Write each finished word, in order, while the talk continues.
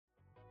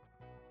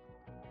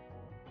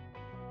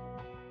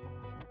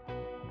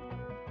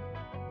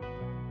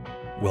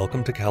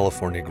Welcome to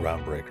California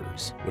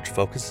Groundbreakers, which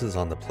focuses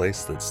on the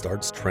place that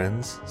starts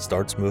trends,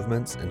 starts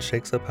movements, and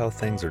shakes up how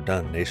things are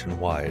done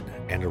nationwide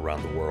and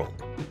around the world.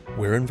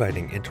 We're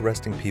inviting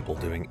interesting people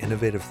doing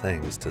innovative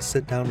things to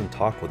sit down and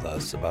talk with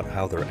us about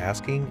how they're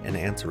asking and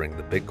answering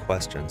the big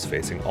questions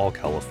facing all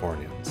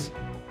Californians.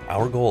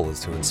 Our goal is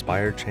to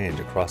inspire change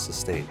across the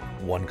state,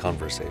 one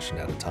conversation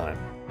at a time.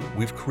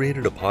 We've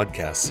created a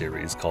podcast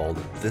series called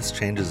This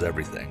Changes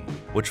Everything,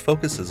 which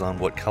focuses on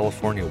what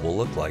California will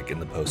look like in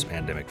the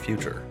post-pandemic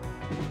future.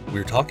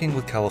 We're talking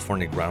with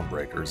California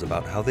Groundbreakers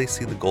about how they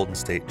see the Golden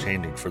State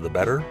changing for the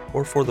better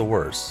or for the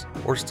worse,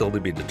 or still to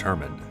be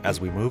determined,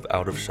 as we move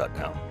out of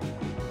shutdown.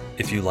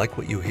 If you like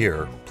what you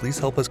hear, please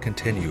help us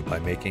continue by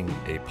making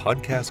a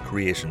podcast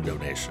creation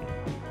donation.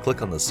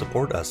 Click on the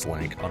Support Us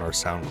link on our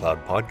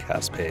SoundCloud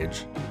podcast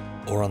page,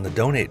 or on the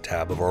Donate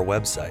tab of our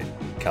website,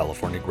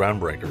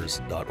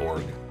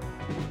 californiagroundbreakers.org.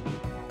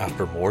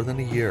 After more than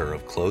a year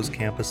of closed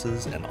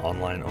campuses and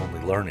online-only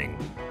learning,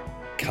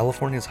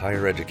 California's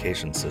higher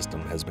education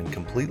system has been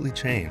completely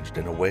changed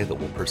in a way that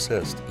will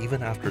persist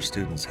even after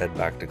students head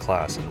back to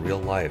class in real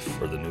life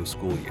for the new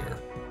school year.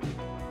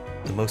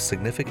 The most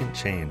significant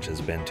change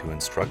has been to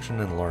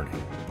instruction and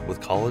learning,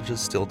 with colleges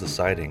still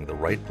deciding the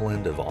right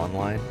blend of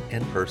online,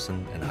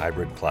 in-person, and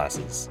hybrid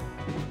classes.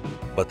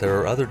 But there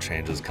are other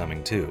changes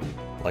coming too,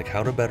 like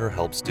how to better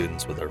help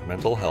students with their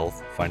mental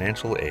health,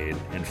 financial aid,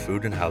 and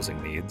food and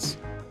housing needs,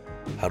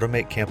 how to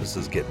make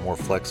campuses get more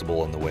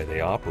flexible in the way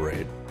they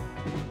operate,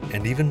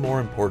 and even more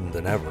important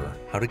than ever,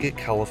 how to get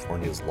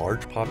California's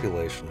large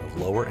population of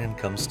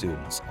lower-income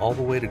students all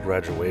the way to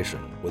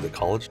graduation with a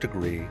college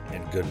degree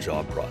and good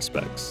job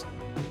prospects.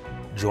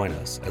 Join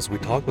us as we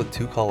talk with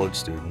two college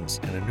students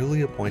and a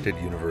newly appointed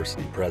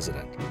university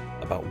president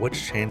about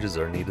which changes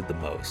are needed the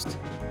most,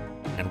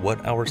 and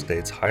what our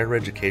state's higher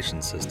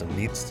education system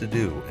needs to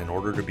do in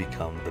order to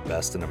become the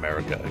best in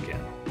America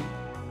again.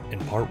 In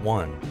part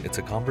one, it's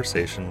a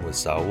conversation with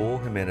Saul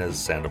Jimenez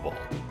Sandoval,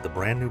 the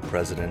brand new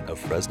president of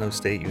Fresno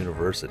State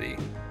University,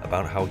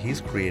 about how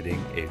he's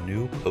creating a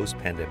new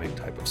post-pandemic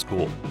type of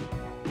school.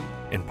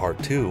 In part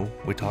two,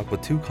 we talk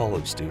with two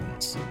college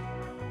students,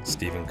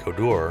 Stephen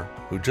Codur,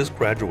 who just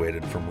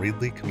graduated from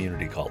Reedley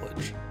Community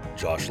College,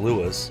 Josh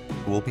Lewis,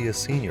 who will be a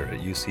senior at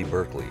UC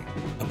Berkeley,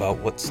 about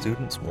what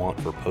students want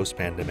for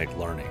post-pandemic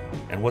learning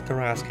and what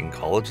they're asking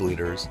college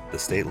leaders, the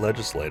state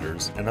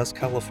legislators, and us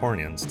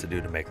Californians to do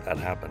to make that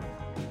happen.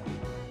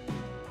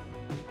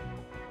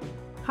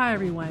 Hi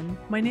everyone,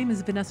 my name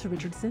is Vanessa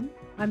Richardson.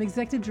 I'm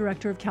Executive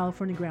Director of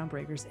California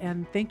Groundbreakers,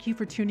 and thank you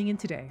for tuning in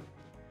today.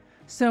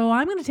 So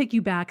I'm going to take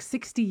you back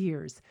 60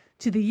 years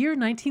to the year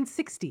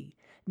 1960.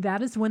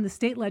 That is when the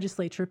state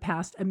legislature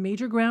passed a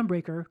major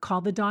groundbreaker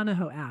called the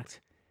Donahoe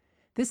Act.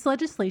 This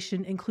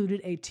legislation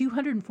included a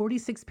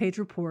 246-page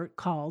report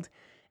called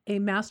A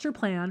Master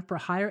Plan for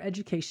Higher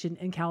Education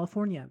in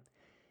California.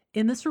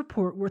 In this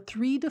report were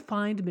three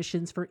defined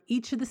missions for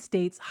each of the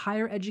state's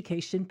higher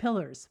education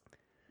pillars.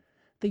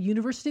 The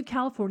University of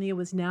California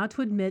was now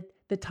to admit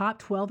the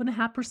top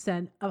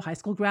 12.5% of high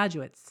school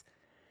graduates.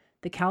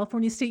 The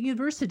California State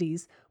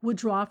Universities would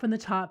draw from the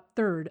top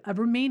third of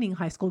remaining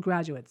high school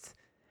graduates.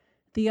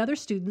 The other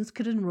students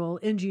could enroll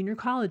in junior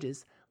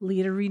colleges,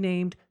 later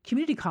renamed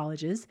community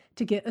colleges,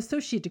 to get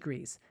associate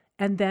degrees,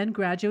 and then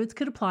graduates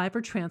could apply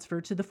for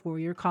transfer to the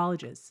four-year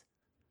colleges.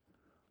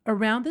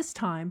 Around this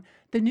time,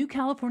 the new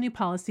California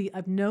policy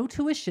of no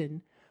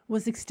tuition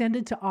was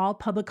extended to all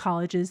public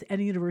colleges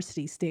and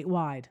universities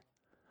statewide.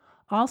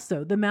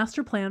 Also, the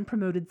master plan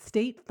promoted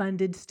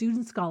state-funded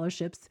student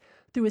scholarships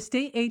through a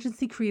state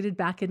agency created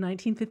back in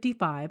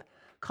 1955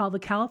 called the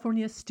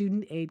California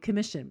Student Aid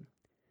Commission.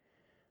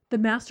 The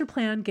master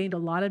plan gained a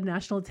lot of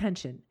national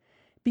attention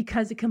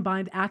because it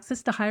combined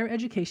access to higher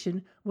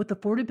education with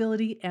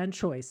affordability and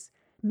choice,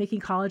 making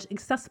college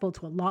accessible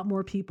to a lot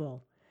more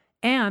people.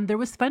 And there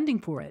was funding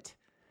for it.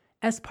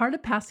 As part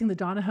of passing the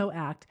Donahoe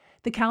Act,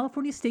 the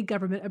California state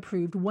government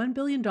approved $1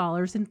 billion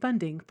in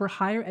funding for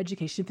higher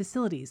education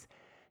facilities.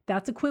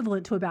 That's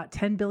equivalent to about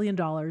 $10 billion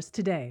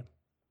today.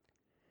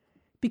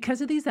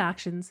 Because of these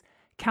actions,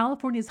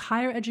 California's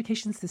higher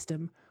education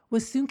system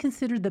was soon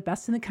considered the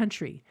best in the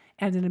country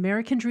and an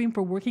American dream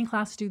for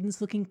working-class students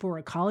looking for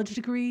a college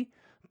degree,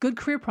 good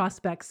career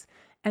prospects,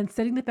 and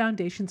setting the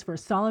foundations for a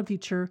solid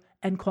future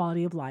and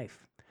quality of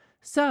life.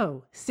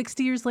 So,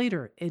 60 years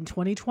later, in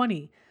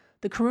 2020,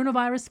 the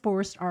coronavirus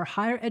forced our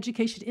higher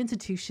education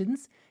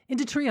institutions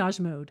into triage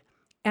mode,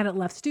 and it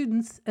left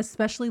students,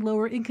 especially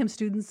lower-income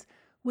students,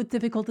 with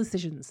difficult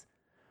decisions.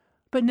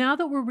 But now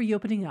that we're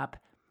reopening up,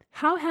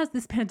 how has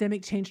this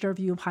pandemic changed our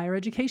view of higher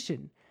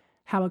education?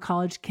 How a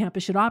college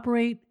campus should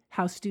operate,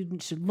 how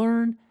students should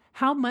learn,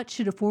 how much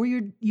should a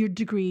four-year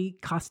degree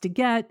cost to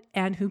get,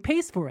 and who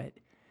pays for it?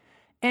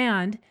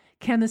 And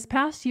can this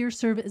past year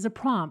serve as a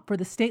prompt for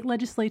the state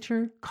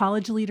legislature,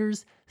 college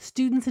leaders,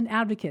 students, and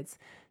advocates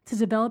to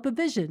develop a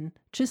vision,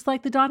 just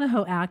like the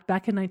Donahoe Act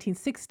back in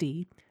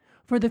 1960,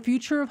 for the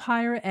future of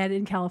higher ed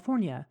in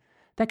California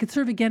that could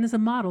serve again as a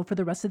model for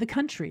the rest of the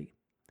country?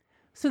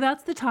 So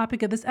that's the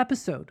topic of this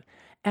episode.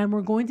 And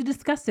we're going to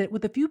discuss it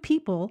with a few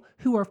people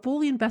who are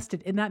fully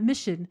invested in that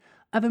mission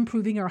of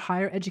improving our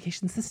higher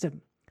education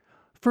system.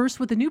 First,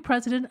 with the new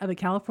president of a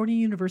California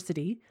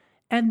university,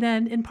 and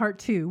then in part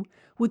two,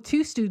 with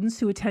two students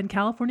who attend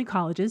California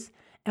colleges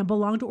and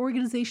belong to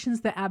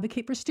organizations that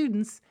advocate for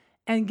students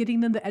and getting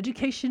them the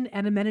education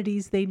and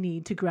amenities they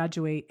need to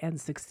graduate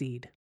and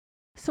succeed.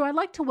 So I'd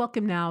like to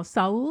welcome now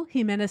Saul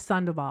Jimenez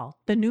Sandoval,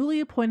 the newly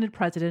appointed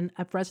president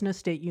of Fresno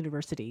State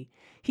University.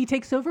 He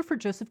takes over for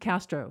Joseph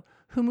Castro,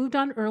 who moved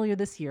on earlier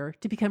this year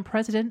to become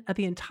president of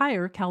the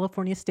entire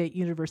California State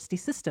University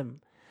system.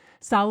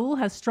 Saul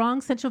has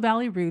strong Central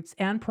Valley roots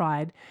and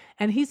pride,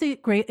 and he's a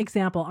great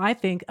example, I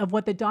think, of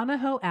what the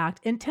Donahoe Act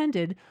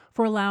intended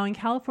for allowing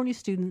California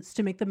students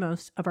to make the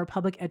most of our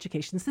public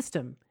education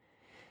system.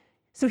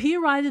 So he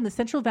arrived in the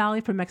Central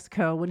Valley from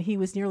Mexico when he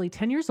was nearly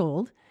 10 years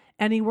old,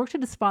 and he worked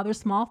at his father's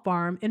small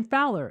farm in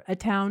Fowler, a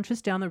town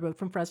just down the road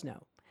from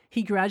Fresno.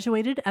 He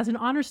graduated as an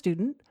honor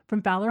student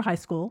from Fowler High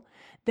School.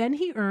 Then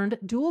he earned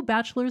dual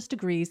bachelor's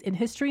degrees in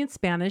history and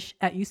Spanish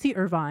at UC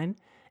Irvine,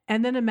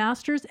 and then a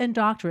master's and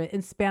doctorate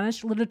in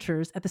Spanish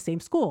literatures at the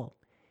same school.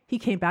 He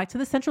came back to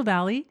the Central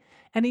Valley,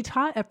 and he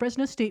taught at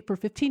Fresno State for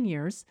 15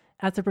 years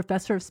as a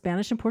professor of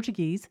Spanish and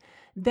Portuguese.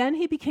 Then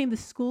he became the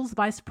school's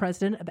vice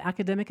president of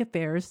academic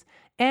affairs,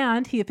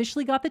 and he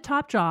officially got the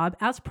top job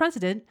as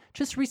president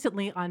just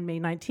recently on May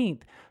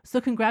 19th. So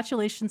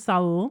congratulations,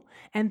 Saul,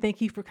 and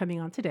thank you for coming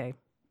on today.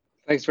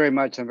 Thanks very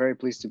much. I'm very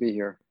pleased to be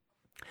here.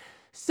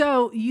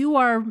 So you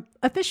are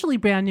officially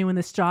brand new in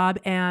this job,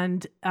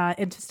 and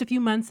in just a few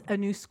months, a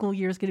new school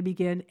year is going to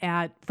begin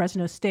at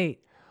Fresno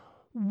State.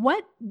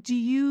 What do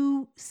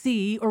you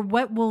see, or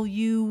what will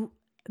you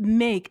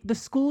make the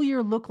school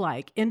year look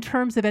like in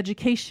terms of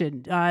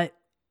education?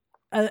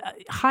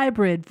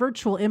 Hybrid,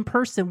 virtual, in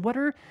person. What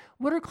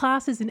are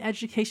classes and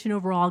education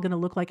overall going to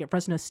look like at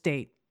Fresno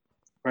State?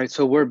 Right.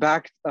 So we're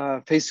back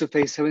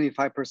face-to-face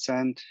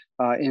 75%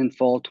 in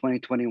fall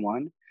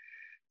 2021,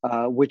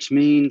 which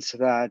means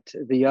that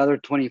the other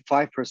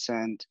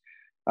 25%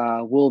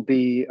 will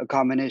be a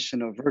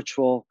combination of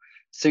virtual,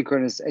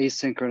 synchronous,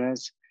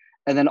 asynchronous,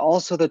 and then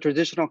also the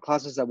traditional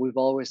classes that we've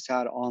always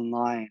had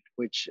online,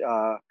 which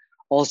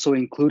also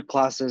include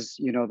classes,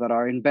 that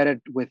are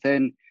embedded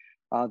within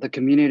the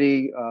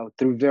community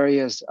through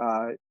various,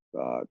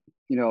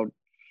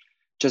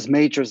 just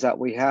majors that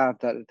we have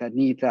that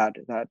need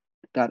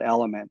that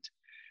element.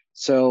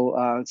 So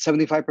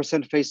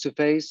 75%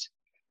 face-to-face,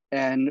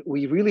 and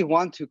we really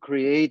want to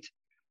create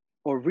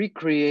or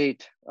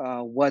recreate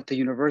what the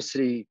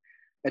university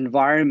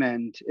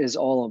environment is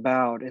all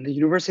about. And the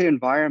university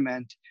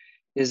environment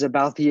is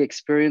about the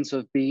experience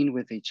of being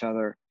with each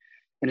other.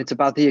 And it's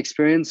about the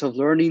experience of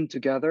learning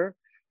together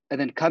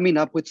and then coming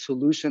up with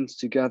solutions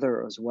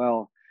together as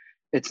well.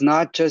 It's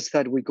not just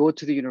that we go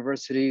to the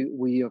university,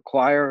 we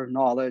acquire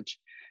knowledge,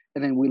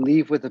 and then we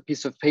leave with a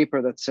piece of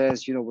paper that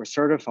says, we're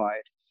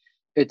certified.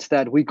 It's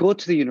that we go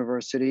to the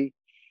university,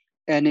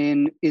 and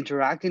in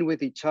interacting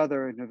with each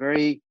other in a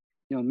very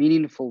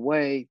meaningful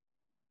way,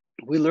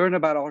 we learn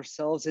about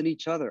ourselves and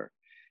each other.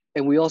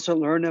 And we also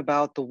learn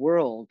about the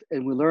world,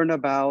 and we learn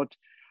about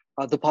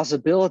the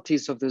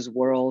possibilities of this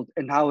world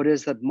and how it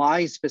is that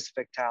my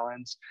specific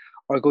talents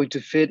are going to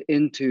fit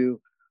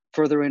into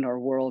furthering our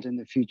world in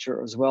the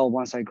future as well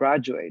once I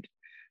graduate.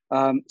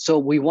 So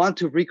we want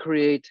to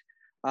recreate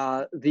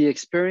the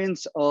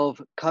experience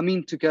of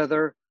coming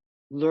together,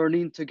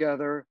 learning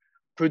together,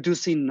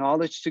 producing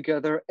knowledge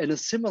together, and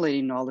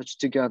assimilating knowledge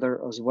together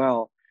as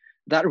well.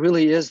 That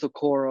really is the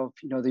core of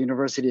the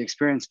university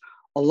experience,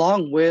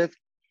 along with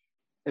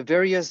a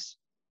various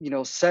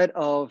set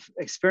of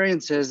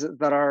experiences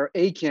that are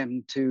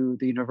akin to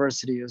the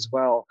university as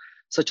well,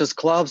 such as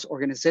clubs,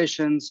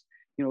 organizations,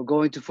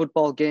 going to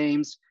football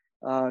games,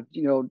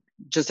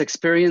 just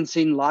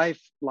experiencing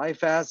life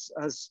as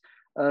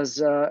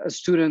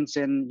students,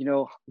 and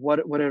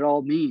what it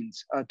all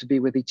means to be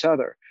with each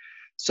other.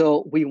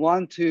 So we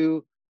want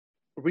to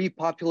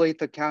repopulate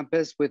the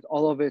campus with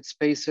all of its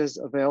spaces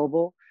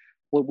available.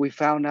 What we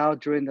found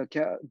out during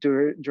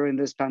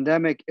this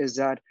pandemic is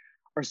that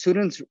our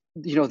students,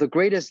 the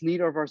greatest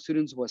need of our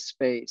students was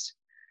space.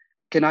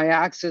 Can I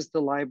access the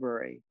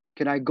library?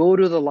 Can I go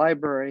to the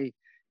library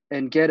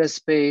and get a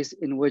space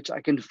in which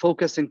I can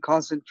focus and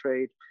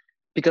concentrate?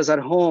 Because at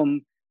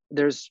home,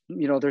 there's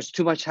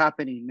too much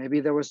happening. Maybe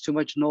there was too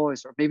much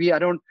noise, or maybe I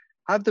don't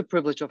have the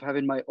privilege of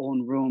having my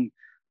own room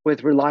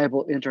with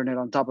reliable internet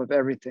on top of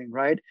everything,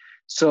 right?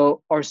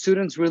 So our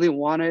students really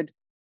wanted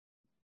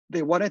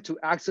to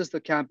access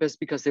the campus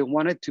because they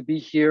wanted to be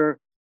here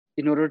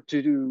in order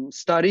to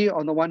study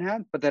on the one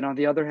hand, but then on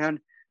the other hand,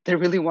 they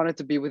really wanted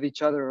to be with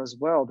each other as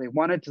well. They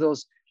wanted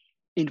those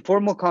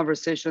informal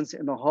conversations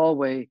in the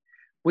hallway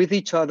with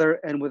each other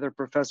and with their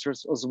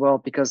professors as well,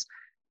 because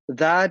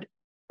that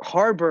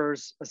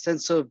harbors a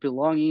sense of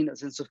belonging, a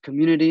sense of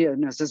community,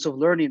 and a sense of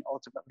learning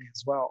ultimately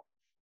as well.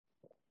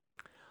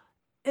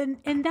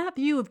 And that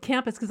view of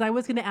campus, because I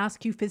was going to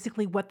ask you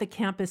physically what the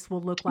campus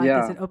will look like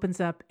as it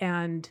opens up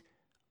and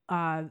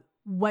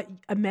what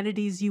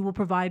amenities you will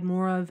provide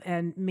more of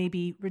and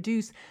maybe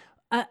reduce.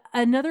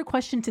 Another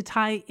question to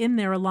tie in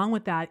there along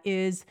with that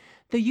is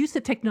the use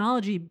of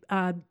technology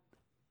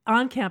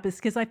on campus,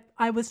 because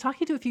I was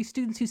talking to a few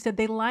students who said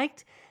they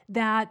liked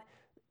that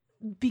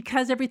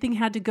because everything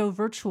had to go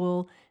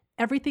virtual,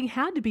 everything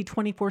had to be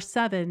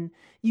 24/7.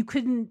 You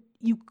couldn't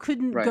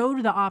Right. go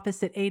to the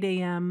office at 8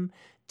 a.m.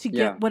 to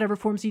Yeah. get whatever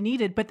forms you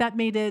needed, but that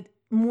made it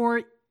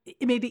more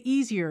it made it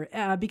easier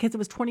because it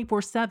was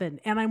 24/7.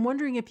 And I'm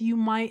wondering if you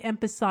might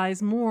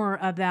emphasize more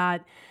of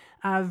that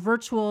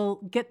virtual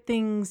get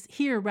things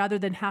here rather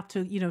than have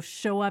to,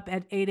 show up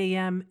at 8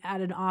 a.m.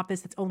 at an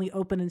office that's only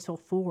open until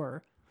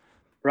 4.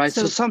 Right.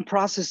 So So some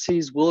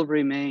processes will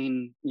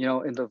remain,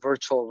 in the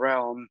virtual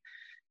realm.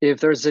 If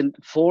there's a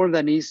form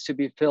that needs to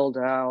be filled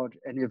out,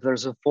 and if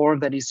there's a form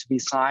that needs to be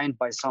signed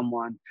by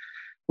someone,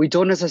 we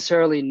don't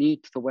necessarily need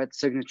the wet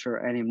signature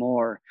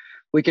anymore.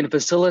 We can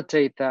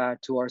facilitate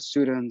that to our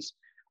students,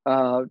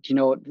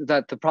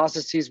 that the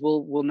processes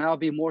will now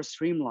be more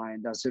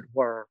streamlined, as it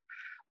were.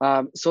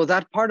 So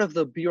that part of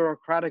the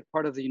bureaucratic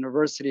part of the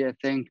university, I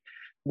think,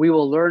 we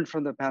will learn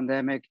from the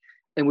pandemic,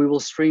 and we will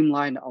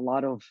streamline a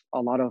lot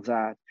of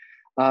that.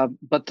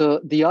 But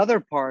the other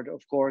part,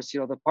 of course,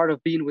 the part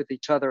of being with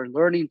each other,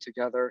 learning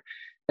together,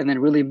 and then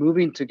really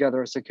moving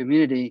together as a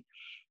community,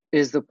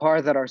 is the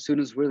part that our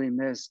students really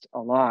missed a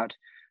lot.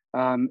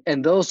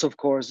 And those, of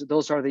course,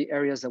 those are the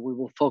areas that we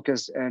will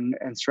focus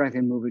and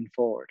strengthen moving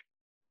forward.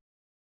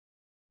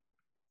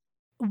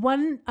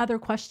 one other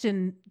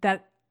question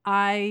that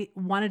I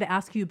wanted to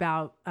ask you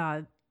about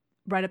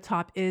right up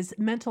top is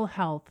mental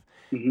health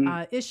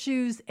Hmm.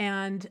 issues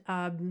and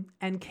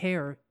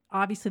care.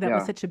 Obviously, that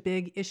was Yeah. such a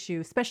big issue,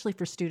 especially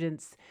for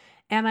students.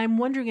 And I'm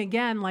wondering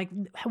again, like,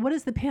 what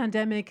is the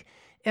pandemic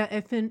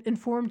if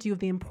informed you of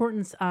the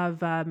importance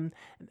of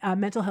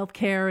mental health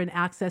care and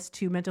access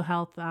to mental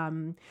health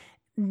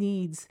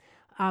needs?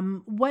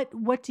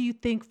 What do you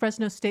think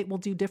Fresno State will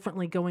do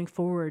differently going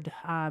forward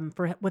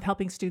with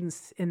helping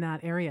students in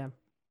that area?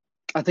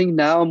 I think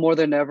now more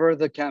than ever,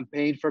 the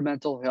campaign for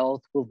mental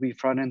health will be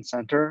front and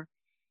center.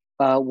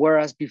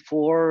 Whereas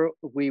before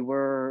we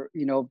were,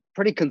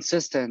 pretty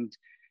consistent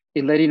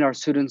in letting our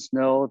students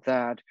know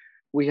that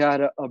we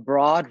had a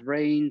broad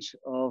range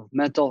of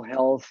mental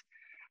health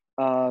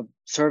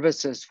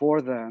services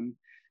for them,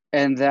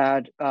 and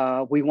that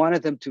we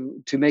wanted them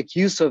to make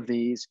use of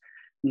these.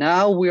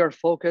 Now we are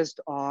focused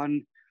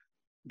on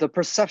the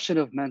perception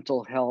of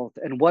mental health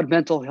and what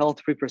mental health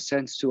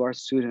represents to our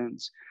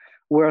students.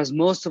 Whereas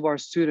most of our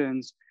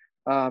students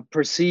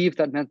perceive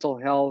that mental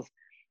health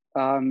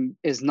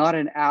is not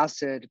an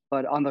asset,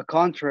 but on the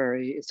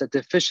contrary, it's a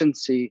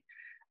deficiency.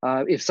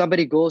 If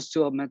somebody goes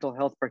to a mental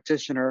health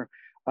practitioner,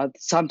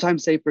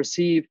 sometimes they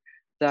perceive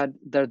that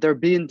they're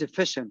being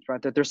deficient,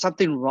 right? That there's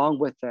something wrong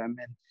with them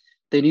and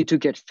they need to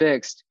get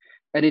fixed.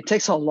 And it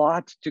takes a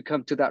lot to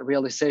come to that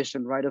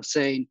realization, right? Of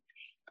saying,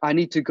 I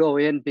need to go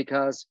in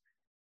because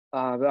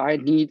I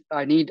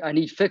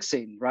need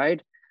fixing,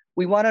 right?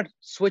 We want to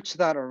switch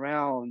that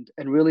around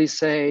and really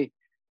say,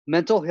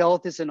 mental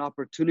health is an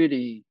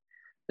opportunity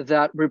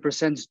that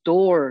represents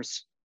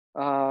doors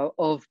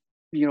of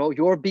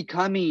your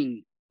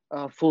becoming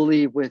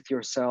fully with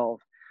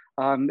yourself.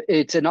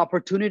 It's an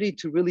opportunity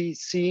to really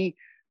see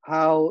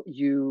how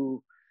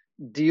you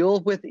deal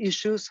with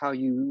issues, how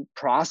you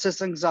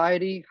process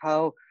anxiety,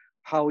 how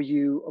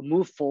you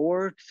move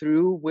forward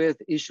through with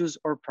issues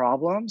or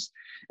problems.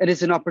 And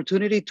it's an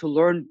opportunity to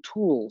learn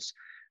tools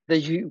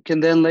that you can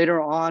then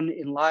later on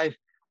in life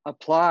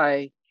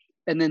apply.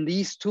 And then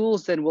these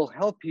tools then will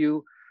help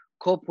you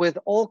cope with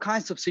all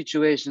kinds of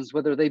situations,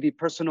 whether they be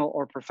personal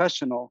or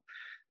professional.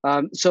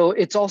 So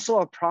it's also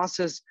a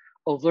process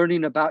of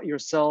learning about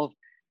yourself,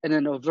 and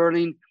then of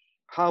learning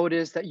how it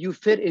is that you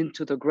fit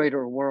into the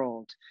greater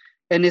world.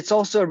 And it's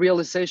also a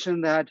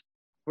realization that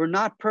we're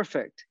not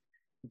perfect,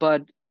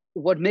 but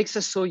what makes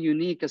us so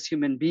unique as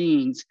human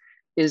beings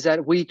is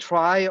that we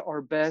try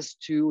our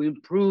best to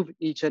improve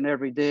each and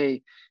every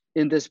day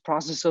in this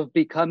process of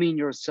becoming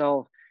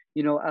yourself,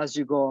 as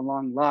you go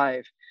along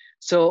life.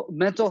 So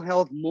mental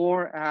health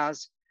more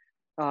as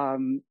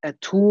a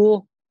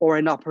tool or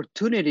an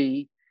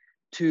opportunity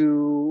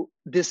to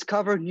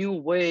discover new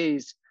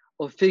ways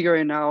of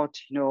figuring out,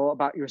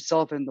 about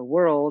yourself and the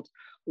world,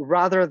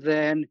 rather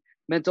than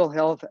mental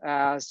health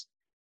as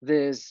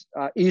this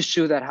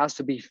issue that has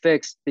to be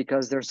fixed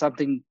because there's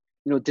something,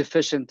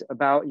 deficient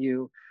about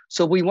you.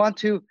 So we want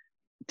to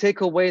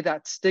take away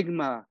that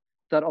stigma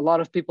that a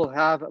lot of people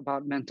have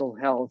about mental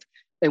health,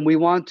 and we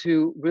want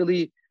to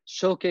really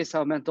showcase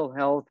how mental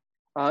health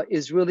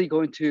is really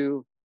going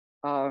to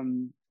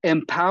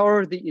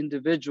empower the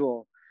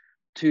individual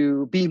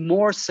to be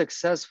more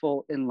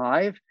successful in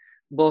life,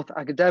 both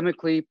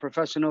academically,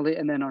 professionally,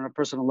 and then on a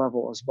personal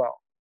level as well.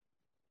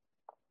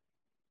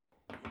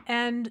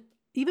 And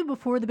even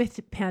before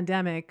the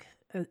pandemic,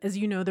 as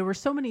you know, there were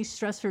so many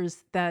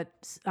stressors that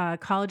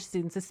college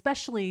students,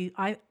 especially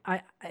I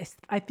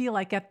feel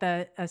like at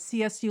the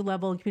CSU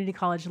level and community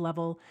college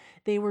level,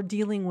 they were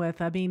dealing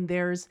with. I mean,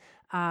 there's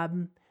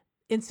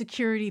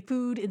insecurity,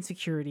 food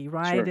insecurity,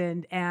 right?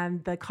 Sure.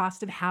 And the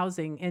cost of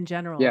housing in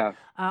general. Yeah.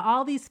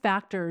 All these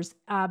factors,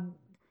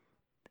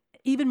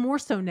 even more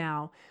so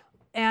now.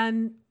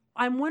 And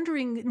I'm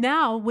wondering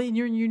now, when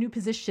you're in your new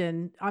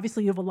position,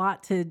 obviously you have a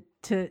lot to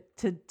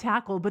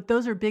tackle, but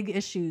those are big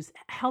issues.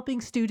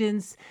 Helping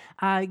students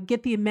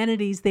get the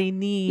amenities they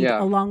need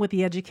Yeah. along with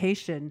the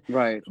education.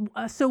 Right.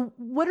 So,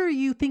 what are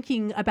you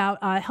thinking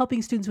about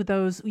helping students with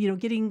those? You know,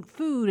 getting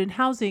food and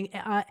housing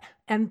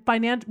and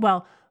financial.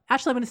 Well,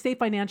 actually, I'm going to say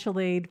financial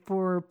aid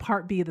for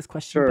part B of this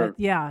question, but Sure.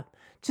 yeah,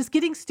 just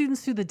getting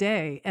students through the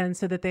day, and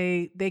so that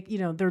they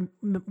their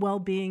well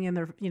being and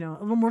they're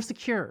a little more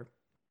secure.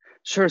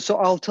 Sure. So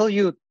I'll tell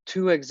you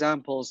two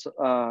examples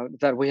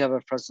that we have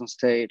at Fresno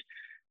State.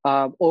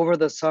 Over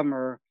the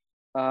summer,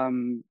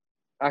 um,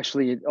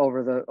 actually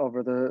over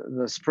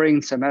the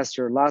spring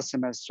semester, last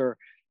semester,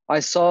 I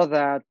saw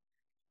that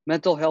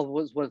mental health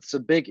was a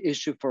big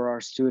issue for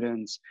our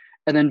students.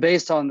 And then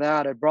based on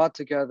that, I brought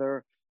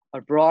together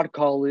a broad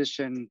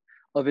coalition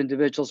of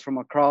individuals from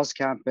across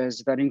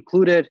campus that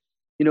included,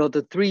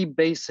 the three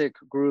basic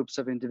groups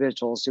of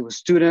individuals. It was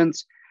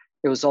students,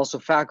 it was also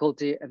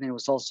faculty, and it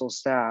was also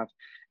staff.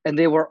 And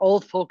they were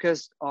all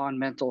focused on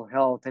mental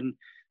health. And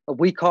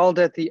we called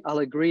it the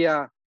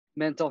Alegria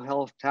Mental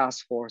Health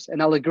Task Force.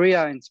 And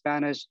Alegria in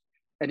Spanish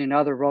and in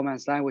other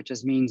Romance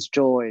languages means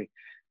joy.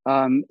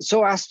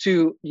 So as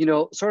to,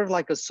 sort of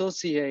like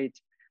associate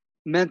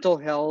mental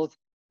health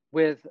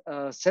with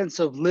a sense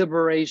of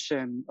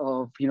liberation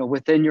of,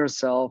 within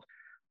yourself,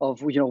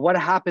 of, what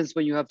happens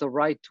when you have the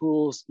right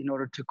tools in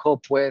order to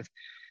cope with,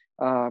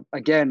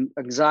 again,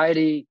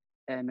 anxiety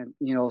and,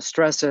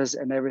 stresses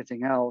and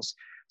everything else.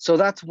 So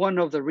that's one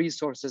of the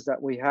resources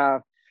that we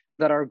have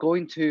that are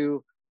going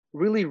to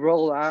really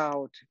roll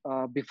out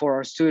before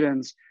our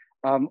students.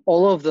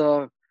 All of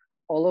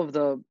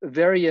the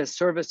various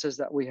services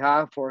that we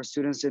have for our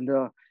students in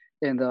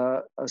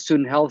the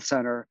student health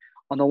center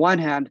on the one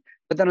hand,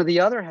 but then on the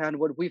other hand,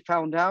 what we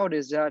found out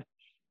is that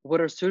what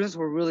our students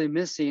were really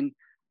missing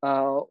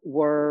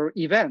were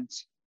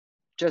events,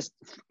 just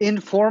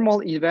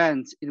informal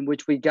events in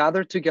which we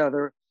gather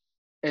together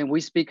and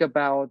we speak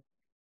about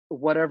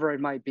whatever it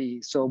might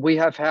be. So we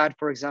have had,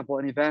 for example,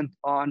 an event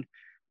on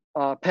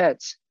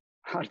pets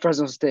at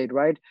Fresno State,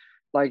 right?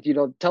 Like,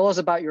 tell us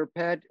about your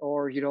pet,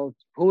 or,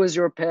 who is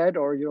your pet,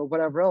 or,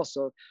 whatever else.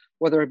 So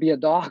whether it be a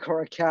dog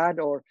or a cat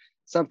or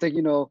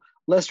something,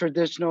 less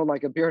traditional,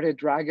 like a bearded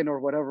dragon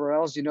or whatever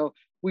else,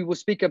 we will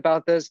speak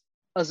about this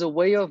as a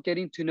way of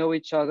getting to know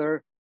each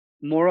other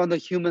more on the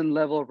human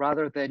level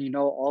rather than,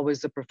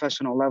 always the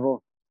professional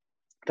level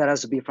that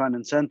has to be front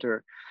and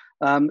center.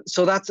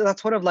 So that's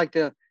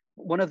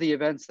one of the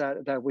events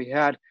that we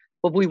had,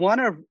 but we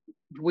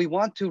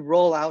want to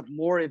roll out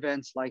more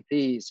events like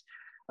these.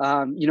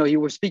 You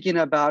were speaking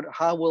about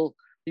how will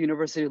the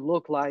university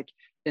look like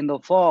in the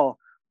fall.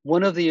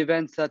 One of the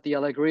events that the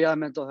Alegria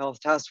Mental Health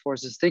Task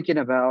Force is thinking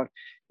about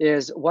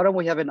is, why don't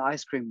we have an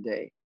ice cream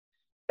day?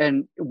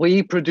 And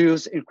we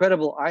produce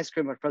incredible ice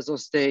cream at Fresno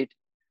State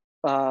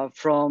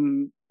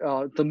from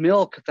the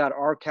milk that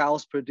our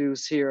cows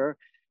produce here,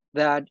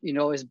 that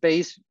is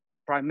based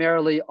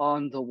primarily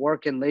on the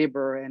work and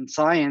labor and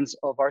science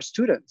of our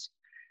students.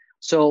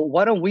 So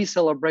why don't we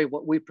celebrate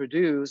what we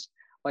produce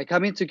by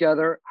coming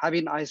together,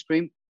 having ice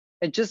cream,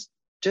 and just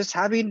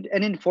having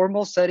an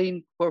informal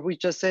setting where we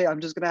just say, I'm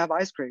just going to have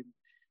ice cream.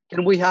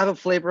 Can we have a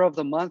flavor of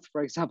the month,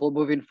 for example,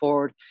 moving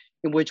forward,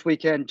 in which we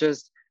can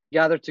just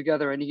gather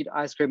together and eat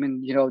ice cream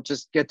and,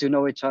 just get to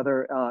know each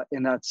other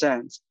in that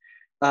sense.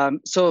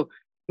 So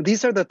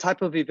these are the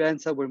type of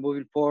events that we're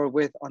moving forward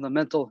with on the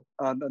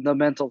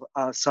mental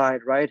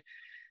side, right?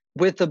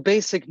 With the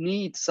basic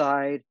needs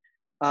side,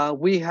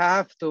 we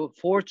have the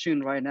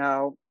fortune right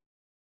now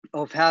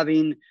of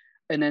having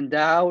an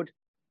endowed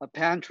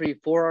pantry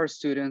for our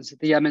students.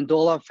 The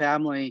Amendola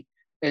family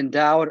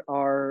endowed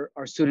our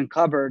student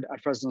cupboard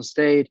at Fresno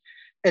State.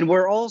 And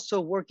we're also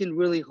working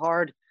really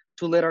hard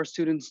to let our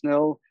students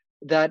know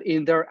that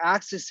in their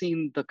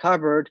accessing the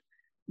cupboard,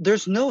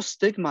 there's no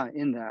stigma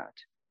in that.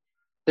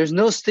 There's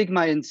no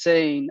stigma in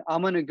saying,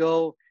 I'm gonna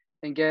go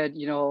and get,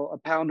 a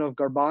pound of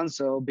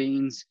garbanzo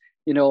beans,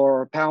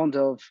 or a pound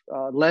of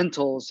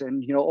lentils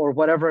and, or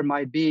whatever it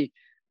might be,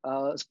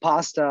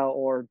 pasta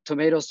or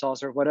tomato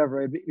sauce or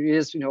whatever it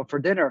is, for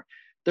dinner.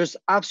 There's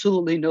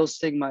absolutely no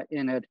stigma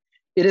in it.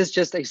 It is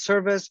just a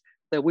service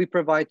that we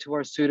provide to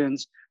our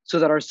students so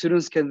that our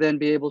students can then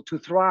be able to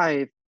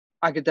thrive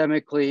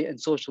academically and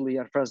socially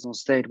at Fresno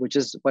State, which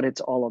is what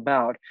it's all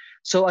about.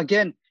 So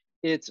again,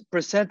 it's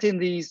presenting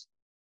these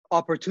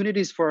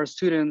opportunities for our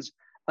students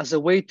as a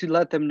way to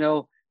let them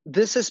know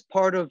this is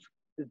part of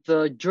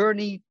the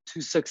journey to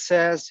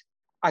success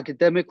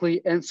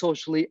academically and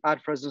socially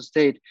at Fresno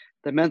State,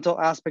 the mental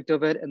aspect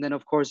of it. And then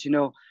of course,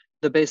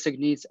 the basic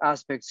needs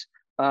aspect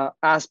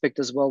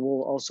as well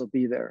will also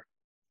be there.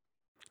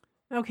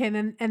 Okay,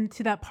 and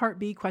to that part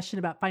B question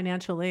about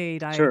financial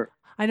aid, I Sure.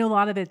 I know a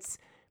lot of it's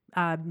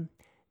um,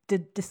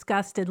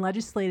 discussed and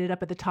legislated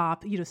up at the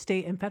top,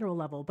 state and federal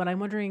level. But I'm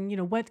wondering,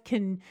 what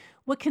can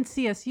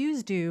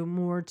CSUs do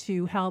more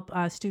to help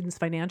students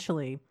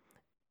financially?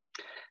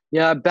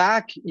 Yeah,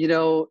 back,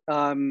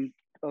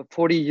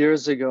 40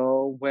 years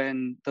ago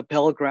when the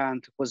Pell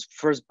Grant was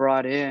first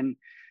brought in,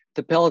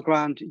 the Pell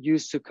Grant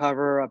used to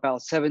cover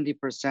about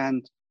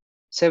 70%,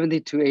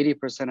 70 to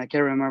 80%, I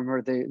can't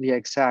remember the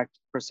exact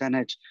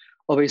percentage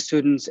of a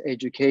student's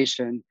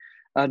education.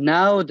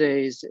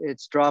 Nowadays,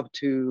 it's dropped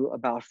to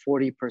about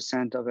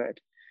 40% of it.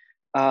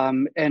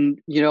 And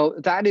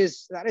that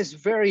is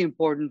very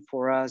important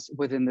for us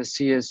within the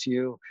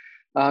CSU,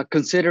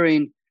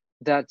 considering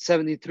that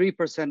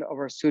 73% of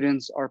our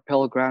students are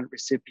Pell Grant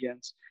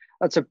recipients.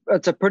 That's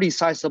a pretty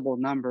sizable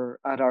number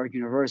at our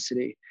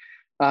university.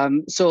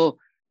 So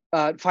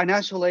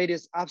financial aid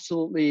is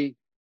absolutely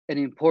an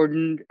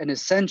important and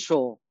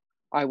essential,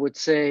 I would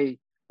say,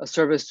 a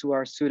service to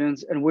our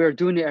students. And we're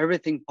doing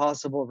everything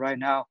possible right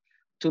now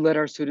to let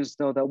our students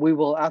know that we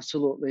will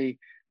absolutely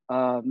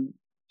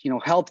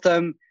help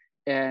them,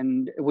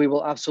 and we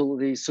will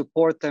absolutely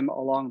support them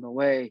along the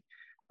way.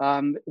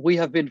 We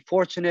have been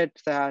fortunate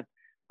that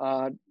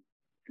the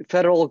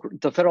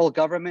federal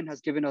government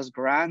has given us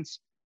grants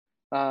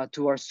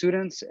to our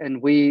students,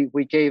 and we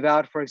gave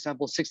out, for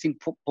example,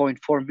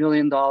 $16.4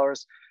 million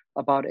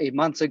about 8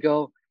 months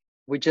ago.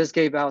 We just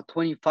gave out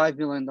 $25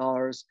 million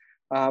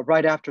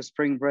right after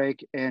spring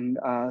break in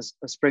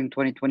spring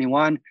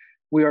 2021.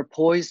 We are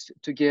poised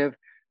to give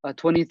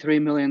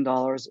 $23 million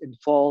in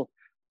fall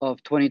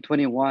of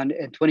 2021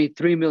 and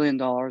 $23 million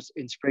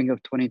in spring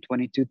of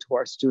 2022 to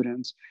our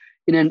students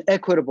in an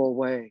equitable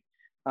way,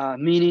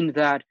 meaning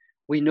that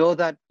we know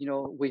that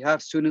we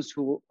have students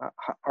who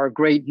are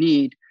great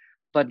need,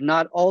 but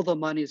not all the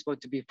money is going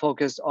to be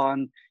focused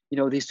on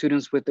these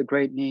students with the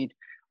great need.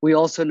 We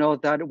also know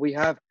that we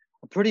have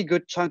a pretty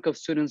good chunk of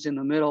students in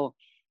the middle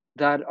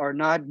that are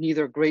not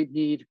neither great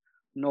need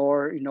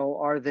nor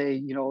are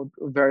they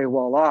very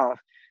well off.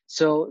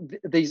 So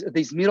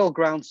these middle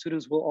ground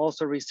students will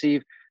also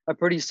receive a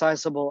pretty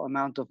sizable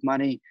amount of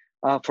money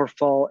for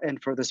fall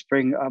and for the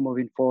spring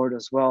moving forward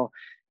as well.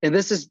 And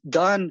this is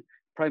done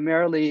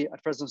primarily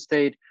at Fresno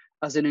State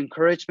as an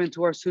encouragement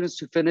to our students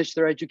to finish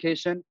their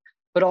education,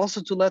 but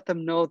also to let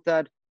them know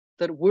that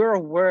we're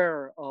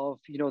aware of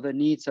the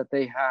needs that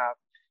they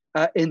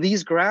have. And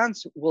these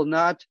grants will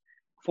not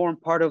form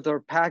part of their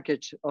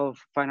package of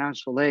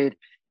financial aid.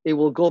 It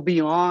will go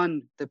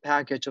beyond the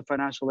package of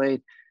financial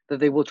aid that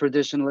they will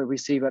traditionally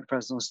receive at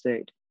Fresno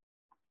State.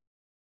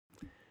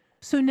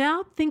 So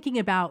now thinking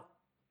about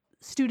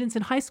students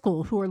in high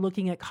school who are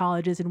looking at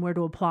colleges and where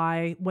to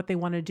apply, what they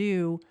want to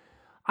do,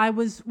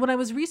 when I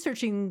was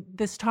researching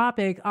this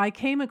topic, I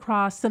came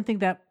across something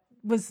that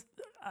was,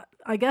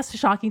 I guess,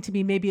 shocking to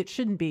me. Maybe it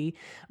shouldn't be,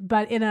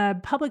 but in a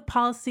public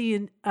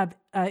policy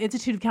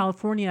Institute of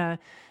California,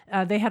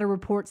 they had a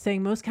report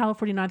saying most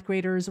California ninth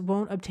graders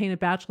won't obtain a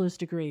bachelor's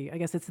degree. I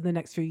guess it's in the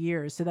next few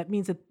years. So that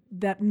means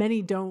that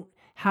many don't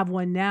have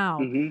one now.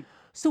 Mm-hmm.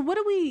 So what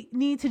do we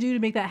need to do to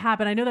make that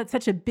happen? I know that's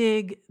such a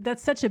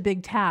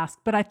big task,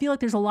 but I feel like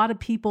there's a lot of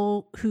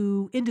people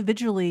who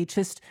individually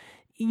just,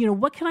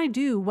 what can I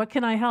do? What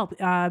can I help?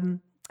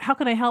 How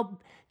can I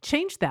help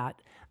change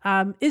that?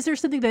 Is there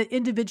something that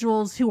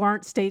individuals who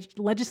aren't state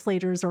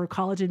legislators or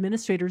college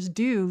administrators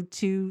do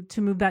to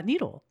move that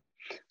needle?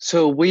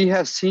 So we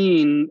have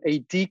seen a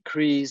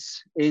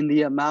decrease in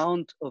the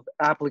amount of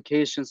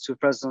applications to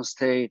Fresno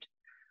State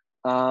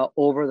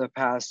over the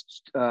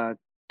past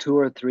 2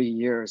 or 3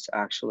 years,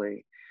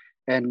 actually.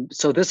 And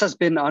so this has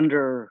been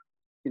under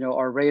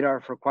our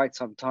radar for quite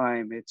some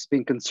time. It's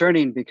been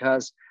concerning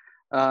because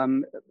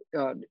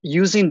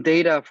using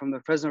data from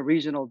the Fresno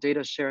Regional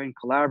Data Sharing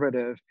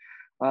Collaborative,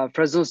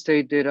 Fresno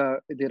State did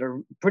a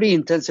pretty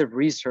intensive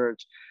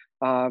research,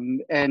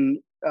 and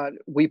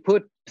we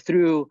put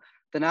through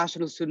the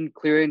National Student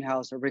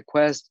Clearinghouse a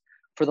request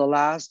for the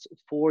last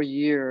 4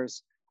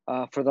 years,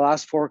 for the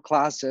last 4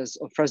 classes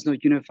of Fresno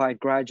Unified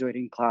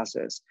graduating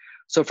classes.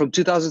 So from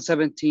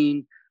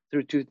 2017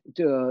 through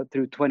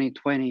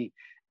 2020.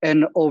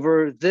 And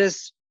over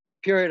this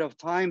period of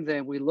time,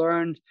 then we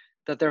learned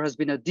that there has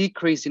been a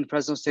decrease in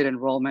Fresno State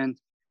enrollment.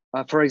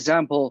 For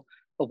example,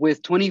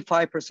 with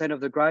 25%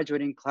 of the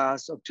graduating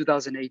class of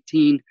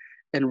 2018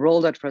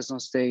 enrolled at Fresno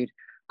State,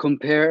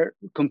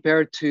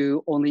 compared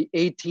to only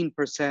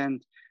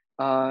 18%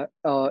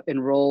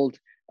 enrolled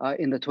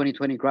in the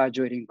 2020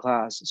 graduating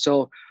class.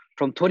 So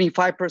from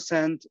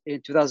 25%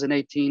 in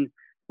 2018,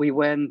 we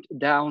went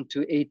down to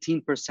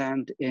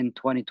 18% in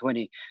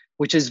 2020,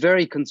 which is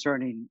very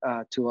concerning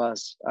to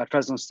us at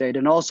Fresno State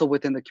and also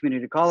within the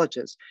community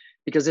colleges,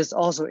 because this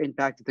also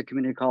impacted the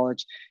community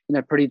college in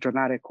a pretty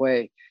dramatic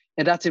way.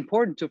 And that's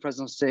important to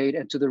Fresno State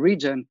and to the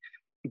region,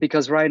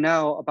 because right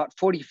now about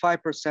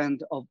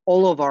 45% of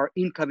all of our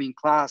incoming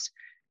class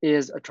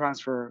is a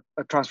transfer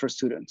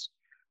students.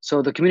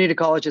 So the community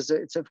college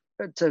it's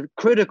a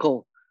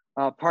critical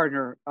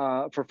partner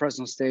for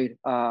Fresno State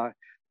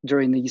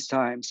during these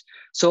times.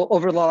 So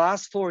over the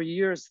last 4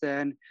 years,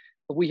 then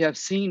we have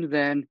seen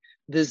then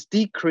this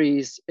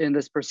decrease in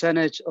this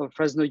percentage of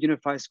Fresno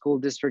Unified School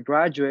District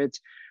graduates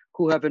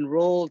who have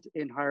enrolled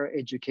in higher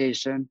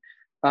education.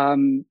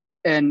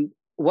 And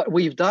what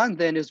we've done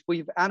then is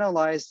we've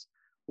analyzed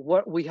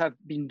what we have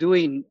been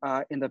doing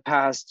in the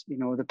past,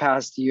 the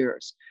past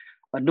years.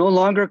 No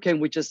longer can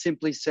we just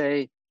simply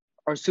say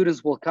our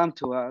students will come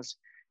to us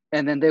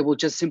and then they will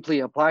just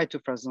simply apply to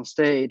Fresno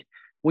State.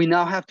 We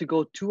now have to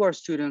go to our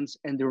students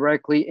and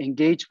directly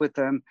engage with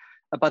them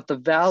about the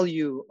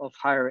value of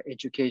higher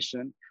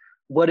education.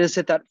 What is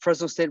it that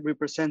Fresno State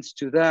represents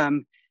to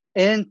them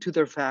and to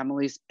their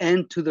families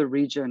and to the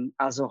region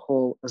as a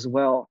whole as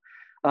well?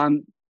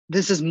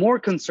 This is more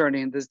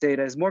concerning, this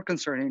data is more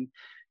concerning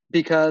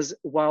because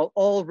while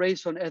all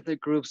racial and ethnic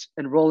groups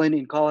enrolling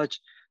in college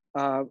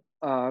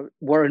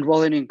were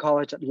enrolling in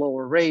college at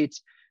lower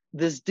rates,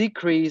 this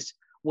decrease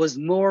was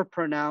more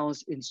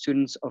pronounced in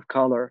students of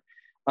color.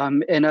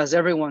 And as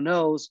everyone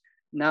knows,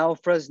 now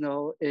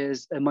Fresno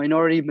is a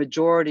minority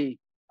majority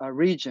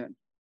region.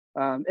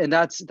 And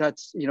that's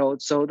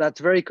so that's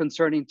very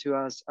concerning to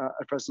us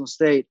at Fresno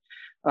State.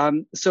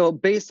 So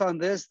based on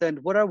this, then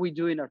what are we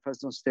doing at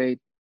Fresno State?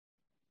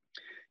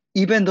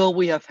 Even though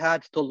we have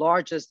had the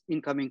largest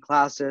incoming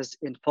classes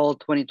in fall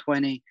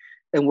 2020,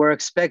 and we're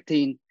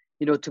expecting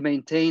to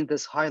maintain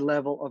this high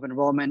level of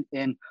enrollment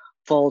in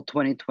fall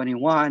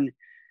 2021,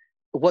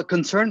 what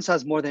concerns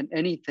us more than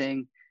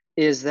anything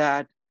is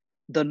that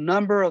the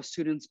number of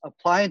students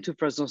applying to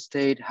Fresno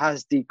State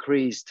has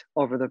decreased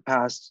over the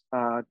past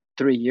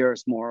 3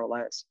 years, more or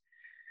less.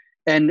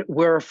 And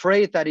we're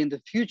afraid that in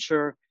the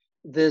future,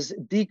 this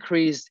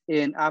decrease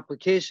in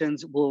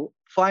applications will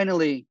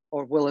finally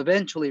or will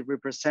eventually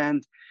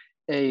represent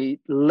a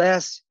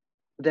less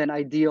than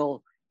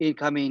ideal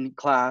incoming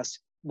class,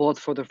 both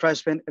for the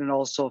freshmen and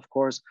also, of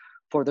course,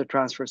 for the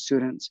transfer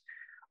students.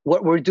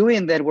 What we're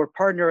doing then, we're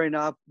partnering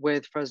up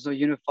with Fresno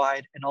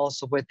Unified and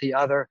also with the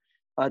other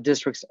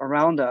districts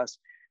around us.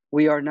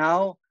 We are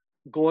now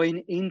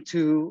going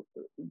into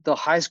the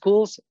high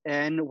schools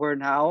and we're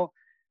now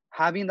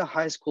having the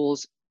high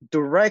schools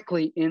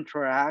directly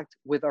interact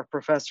with our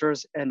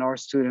professors and our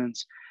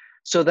students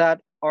so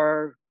that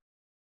our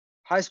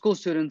high school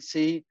students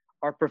see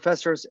our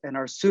professors and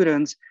our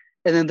students,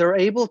 and then they're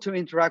able to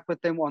interact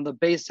with them on the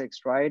basics,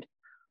 right?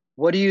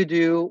 What do you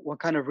do? What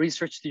kind of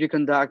research do you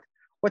conduct?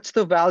 What's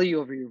the value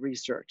of your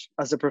research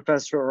as a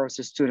professor or as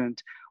a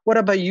student? What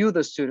about you,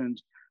 the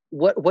student?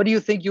 What do you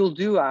think you'll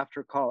do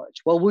after college?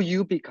 What will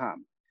you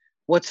become?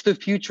 What's the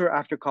future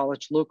after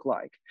college look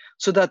like?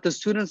 So that the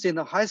students in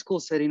the high school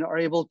setting are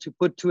able to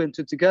put two and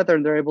two together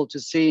and they're able to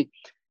see,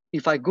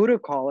 if I go to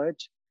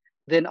college,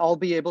 then I'll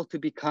be able to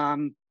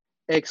become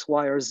X,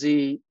 Y, or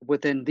Z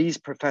within these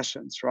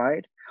professions,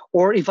 right?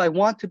 Or if I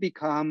want to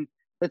become,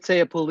 let's say,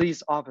 a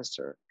police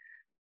officer,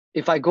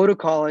 if I go to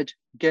college,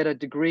 get a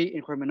degree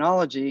in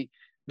criminology,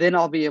 then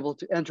I'll be able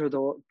to enter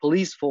the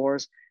police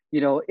force,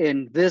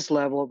 in this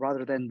level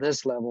rather than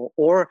this level.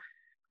 Or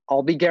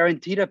I'll be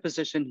guaranteed a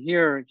position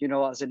here,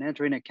 as an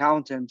entering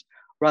accountant,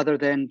 rather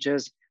than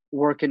just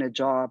work in a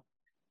job,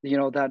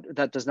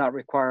 that does not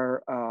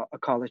require a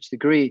college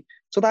degree.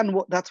 So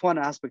that's one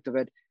aspect of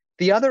it.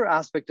 The other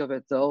aspect of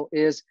it, though,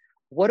 is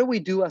what do we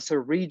do as a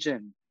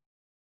region?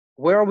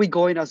 Where are we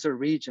going as a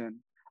region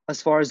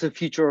as far as the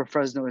future of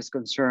Fresno is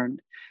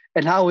concerned?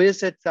 And how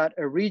is it that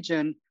a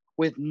region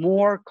with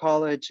more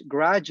college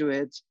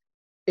graduates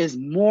is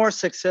more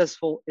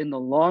successful in the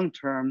long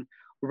term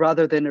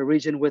rather than a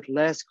region with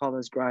less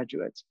college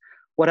graduates?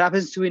 What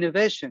happens to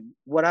innovation?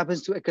 What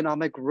happens to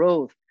economic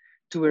growth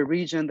to a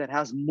region that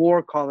has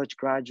more college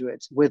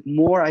graduates with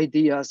more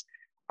ideas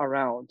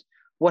around?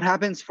 What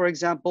happens, for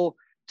example,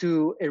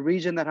 to a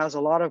region that has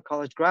a lot of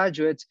college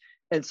graduates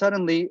and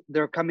suddenly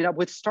they're coming up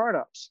with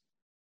startups?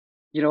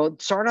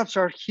 Startups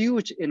are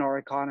huge in our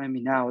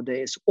economy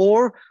nowadays,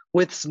 or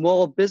with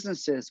small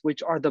businesses,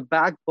 which are the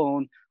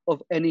backbone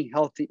of any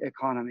healthy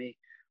economy.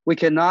 We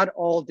cannot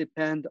all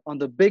depend on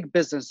the big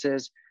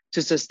businesses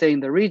to sustain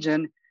the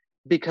region,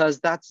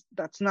 because that's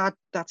not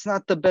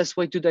the best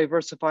way to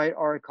diversify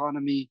our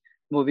economy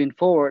moving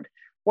forward.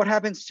 What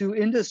happens to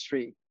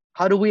industry?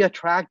 How do we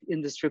attract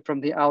industry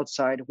from the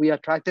outside? We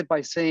attract it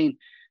by saying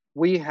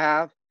we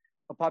have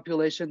a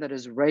population that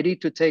is ready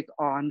to take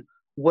on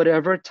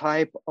whatever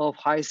type of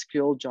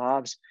high-skilled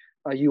jobs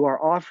you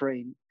are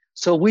offering.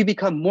 So we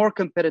become more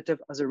competitive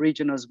as a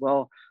region as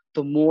well,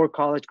 the more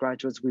college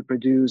graduates we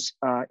produce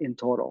in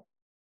total.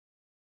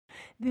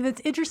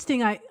 That's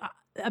interesting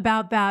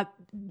about that.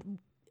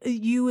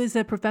 You as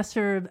a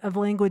professor of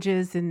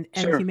languages and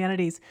Sure.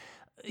 humanities,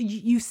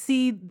 you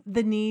see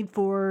the need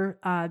for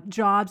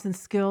jobs and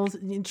skills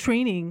and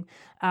training.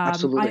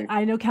 Absolutely.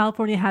 I know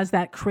California has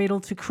that cradle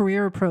to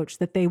career approach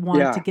that they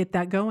want to get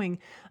that going.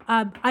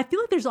 I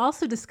feel like there's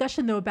also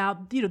discussion though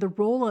about the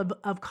role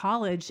of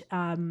college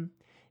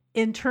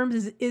in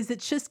terms is it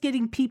just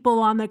getting people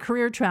on the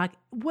career track?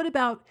 What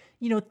about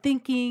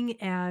thinking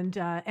and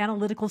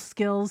analytical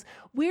skills?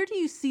 Where do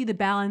you see the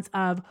balance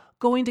of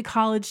going to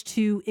college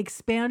to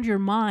expand your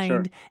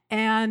mind Sure.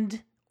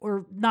 and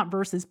or not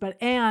versus, but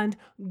and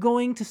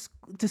going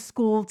to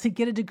school to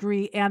get a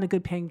degree and a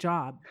good paying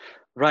job?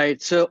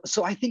 Right. So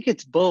I think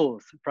it's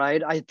both,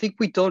 right? I think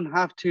we don't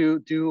have to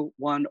do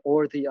one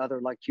or the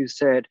other, like you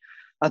said.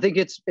 I think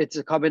it's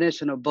a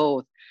combination of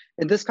both.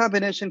 And this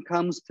combination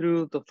comes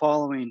through the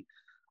following.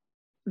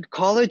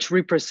 College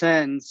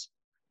represents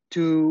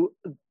to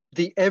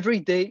the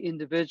everyday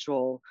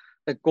individual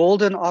a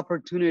golden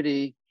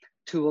opportunity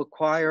to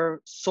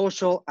acquire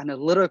social,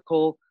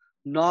 analytical,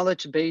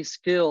 knowledge-based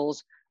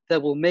skills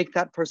that will make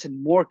that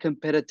person more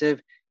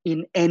competitive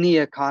in any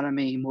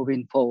economy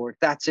moving forward.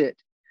 That's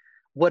it.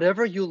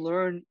 Whatever you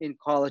learn in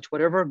college,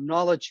 whatever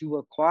knowledge you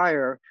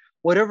acquire,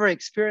 whatever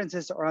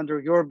experiences are under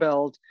your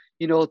belt,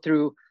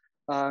 through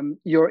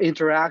your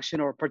interaction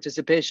or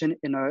participation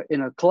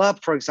in a club,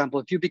 for example,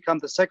 if you become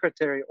the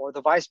secretary or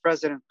the vice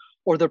president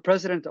or the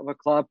president of a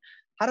club,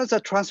 how does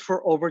that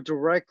transfer over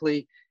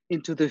directly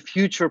into the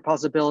future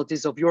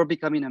possibilities of your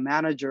becoming a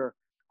manager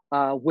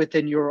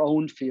within your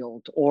own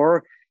field,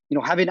 or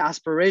having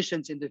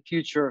aspirations in the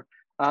future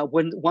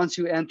once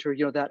you enter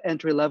that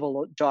entry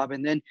level job,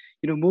 and then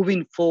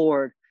moving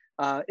forward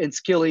and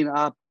skilling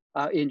up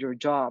in your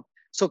job.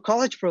 So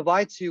college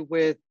provides you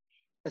with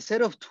a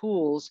set of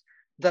tools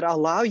that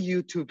allow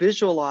you to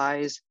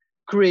visualize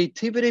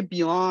creativity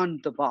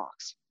beyond the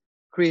box,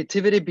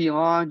 creativity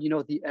beyond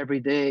the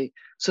everyday,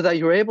 so that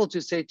you're able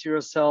to say to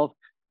yourself,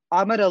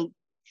 I'm at a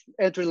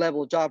entry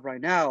level job right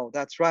now,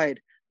 that's right,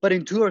 but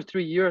in 2 or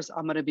 3 years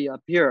I'm going to be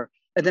up here,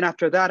 and then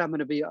after that I'm going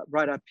to be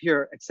right up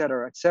here, et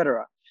cetera, et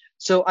cetera.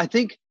 So I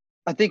think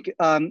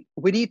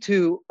we need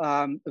to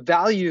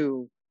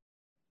value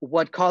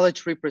what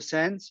college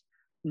represents,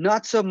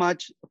 not so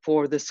much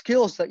for the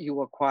skills that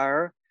you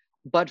acquire,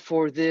 but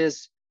for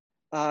this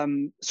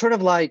sort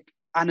of like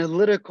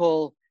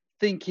analytical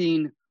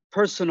thinking,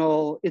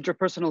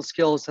 interpersonal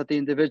skills that the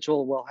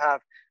individual will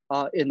have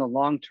in the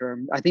long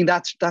term. I think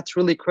that's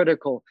really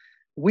critical.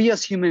 We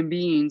as human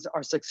beings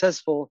are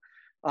successful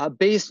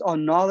based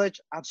on knowledge.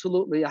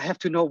 Absolutely, I have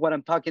to know what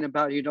I'm talking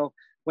about,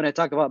 when I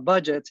talk about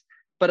budgets,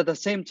 but at the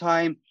same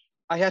time,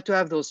 I have to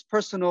have those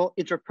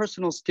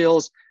interpersonal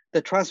skills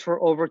that transfer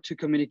over to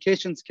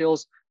communication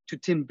skills, to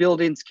team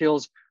building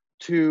skills,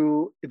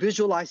 to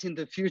visualizing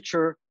the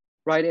future,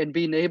 right? And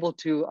being able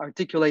to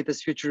articulate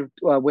this future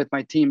with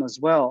my team as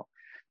well.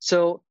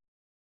 So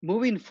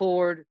moving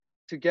forward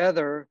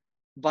together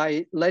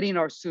by letting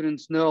our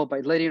students know, by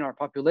letting our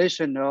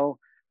population know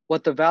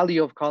what the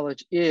value of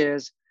college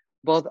is,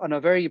 both on a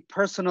very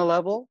personal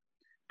level,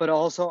 but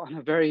also on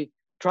a very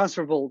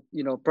transferable,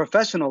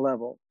 professional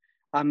level.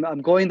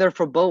 I'm going there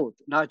for both,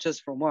 not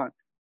just for one.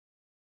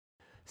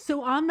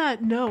 So on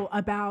that note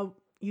about,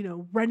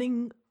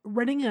 running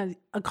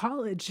a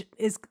college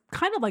is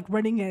kind of like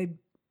running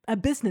a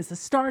business, a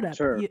startup.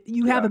 Sure.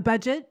 You have a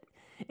budget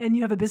and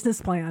you have a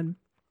business plan.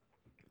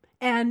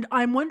 And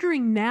I'm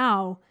wondering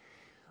now,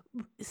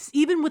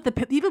 even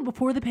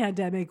before the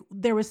pandemic,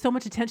 there was so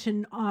much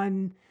attention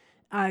on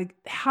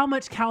how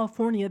much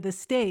California, the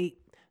state,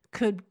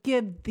 could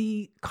give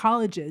the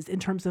colleges in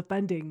terms of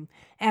funding,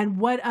 and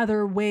what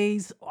other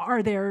ways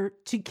are there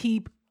to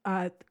keep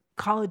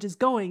colleges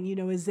going?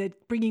 Is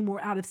it bringing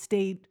more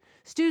out-of-state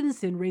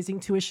students in, raising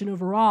tuition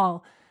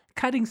overall,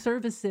 cutting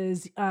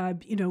services,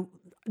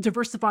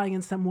 diversifying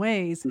in some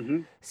ways?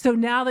 Mm-hmm. So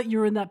now that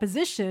you're in that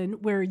position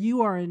where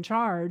you are in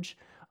charge,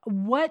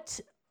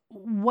 what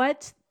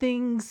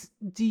things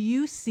do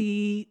you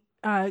see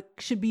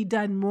should be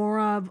done more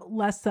of,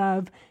 less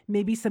of,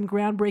 maybe some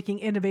groundbreaking,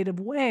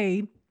 innovative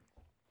way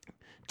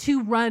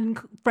to run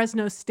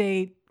Fresno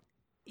State,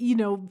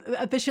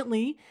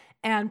 efficiently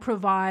and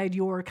provide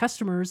your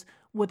customers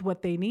with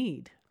what they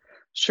need?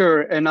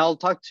 Sure. And I'll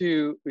talk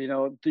to,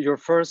 your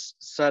first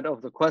set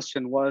of the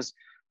question was,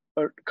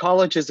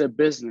 college is a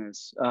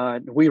business.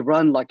 We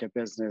run like a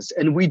business,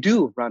 and we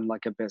do run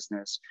like a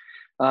business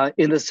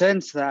in the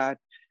sense that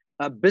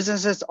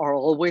businesses are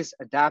always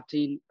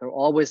adapting, they're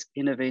always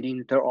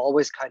innovating, they're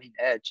always cutting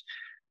edge.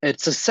 A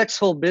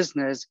successful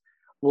business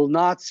will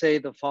not say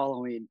the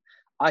following: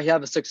 I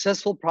have a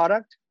successful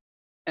product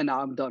and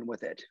now I'm done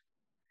with it.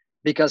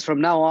 Because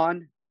from now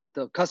on,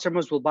 the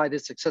customers will buy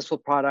this successful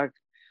product,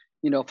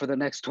 for the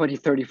next 20,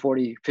 30,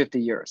 40, 50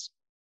 years.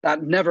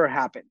 That never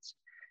happens.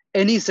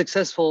 Any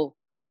successful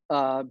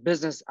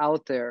business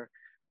out there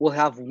will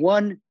have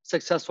one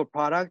successful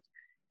product,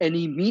 and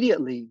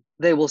immediately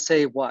they will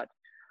say,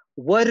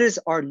 what is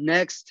our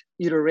next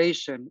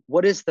iteration?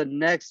 What is the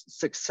next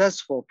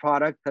successful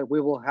product that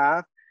we will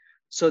have,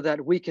 so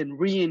that we can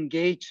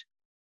re-engage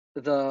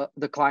the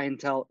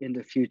clientele in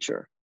the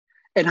future?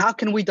 And how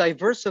can we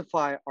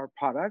diversify our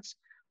products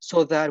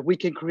so that we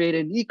can create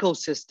an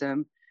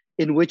ecosystem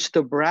in which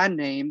the brand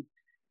name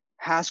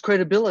has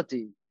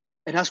credibility?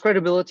 It has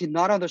credibility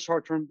not on the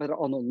short term, but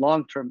on the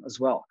long term as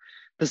well.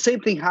 The same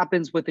thing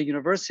happens with the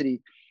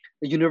university.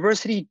 The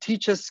university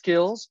teaches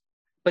skills,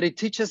 but it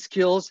teaches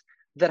skills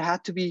that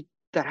have to be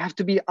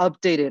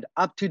updated,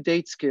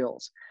 up-to-date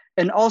skills,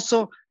 and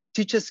also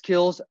teaches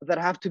skills that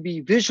have to be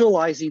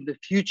visualizing the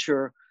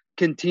future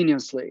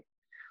continuously.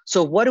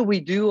 So what do we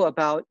do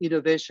about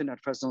innovation at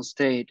Fresno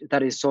State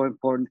that is so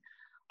important?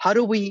 How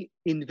do we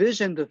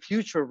envision the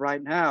future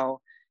right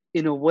now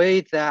in a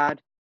way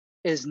that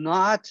is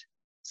not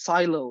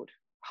siloed?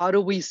 How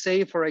do we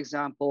say, for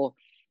example,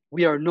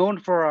 we are known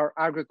for our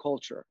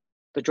agriculture,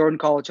 the Jordan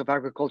College of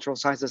Agricultural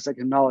Sciences and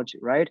Technology,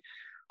 right?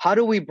 How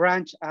do we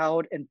branch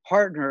out and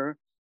partner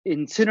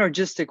in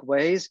synergistic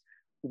ways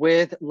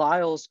with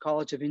Lyles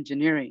College of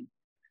Engineering?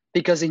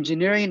 Because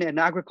engineering and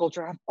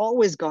agriculture have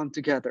always gone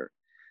together.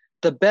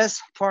 The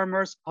best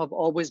farmers have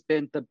always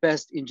been the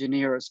best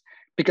engineers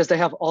because they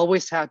have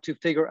always had to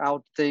figure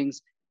out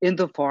things in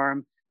the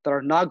farm that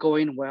are not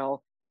going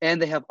well,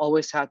 and they have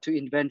always had to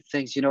invent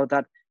things,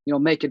 that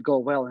make it go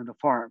well in the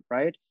farm,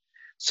 right?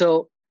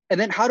 So, and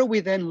then how do we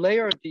then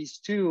layer these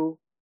two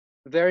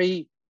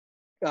very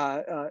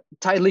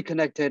tightly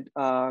connected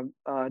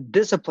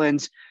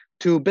disciplines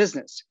to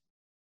business?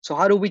 So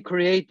how do we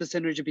create the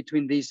synergy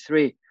between these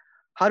three?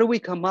 How do we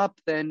come up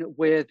then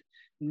with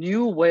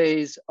new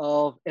ways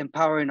of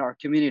empowering our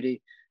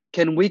community?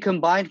 Can we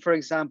combine, for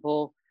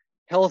example,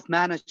 health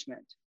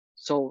management?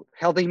 So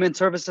health and human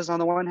services on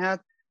the one hand,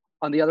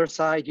 on the other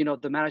side,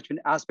 the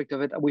management aspect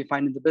of it that we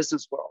find in the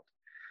business world.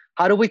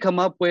 How do we come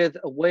up with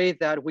a way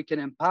that we can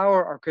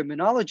empower our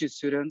criminology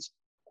students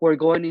who are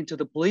going into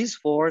the police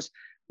force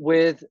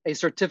with a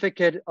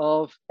certificate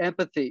of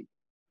empathy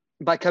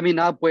by coming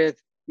up with,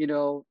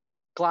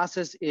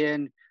 classes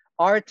in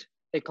art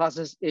and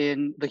classes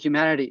in the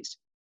humanities?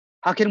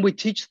 How can we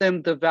teach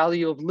them the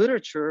value of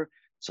literature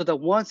so that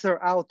once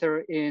they're out there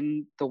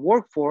in the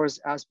workforce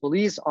as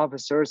police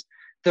officers,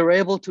 they're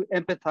able to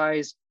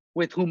empathize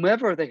with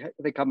whomever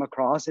they come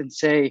across and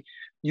say,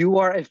 you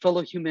are a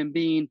fellow human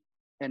being,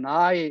 and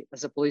I,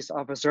 as a police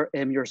officer,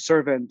 am your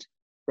servant,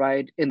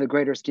 right, in the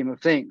greater scheme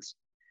of things.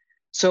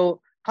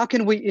 So how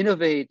can we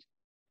innovate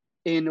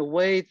in a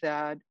way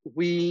that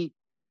we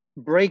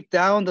break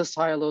down the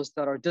silos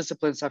that our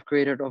disciplines have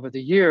created over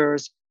the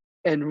years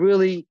and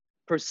really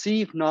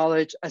perceive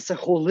knowledge as a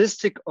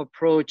holistic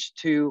approach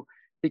to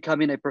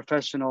becoming a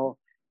professional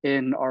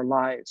in our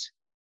lives?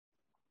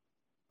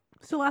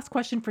 So last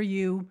question for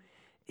you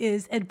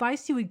is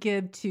advice you would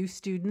give to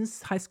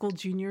students, high school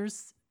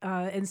juniors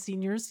and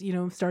seniors,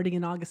 starting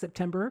in August,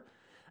 September,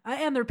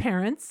 and their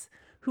parents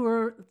who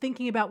are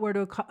thinking about where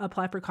to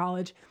apply for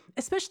college,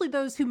 especially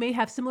those who may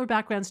have similar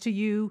backgrounds to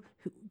you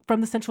from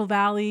the Central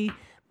Valley,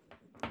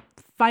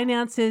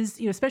 finances,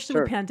 especially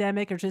Sure. with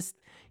pandemic, or just,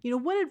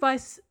 what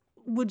advice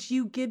would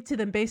you give to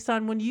them based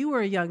on when you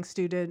were a young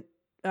student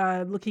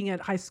looking at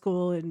high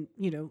school and,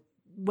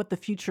 what the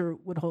future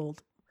would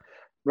hold?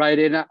 Right,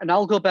 and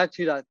I'll go back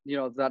to that,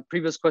 that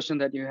previous question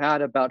that you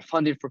had about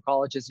funding for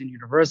colleges and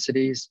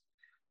universities.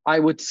 I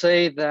would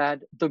say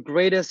that the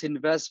greatest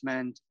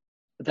investment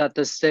that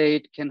the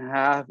state can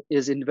have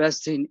is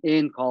investing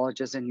in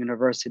colleges and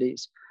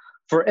universities.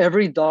 For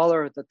every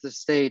dollar that the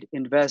state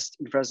invests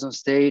in Fresno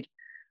State,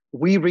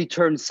 we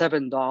return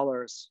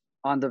 $7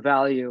 on the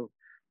value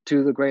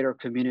to the greater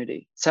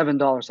community,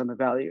 $7 on the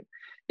value.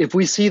 If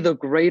we see the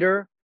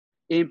greater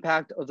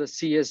impact of the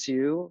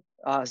CSU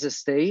as a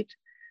state,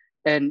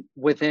 and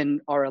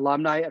within our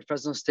alumni at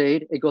Fresno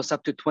State, it goes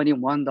up to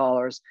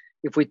 $21.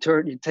 If we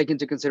take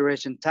into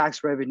consideration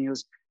tax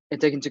revenues and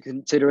take into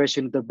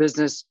consideration the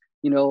business,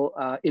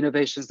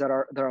 innovations that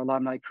our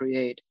alumni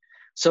create.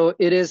 So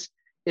it is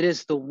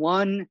the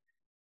one,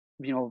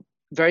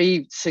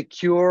 very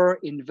secure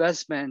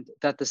investment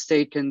that the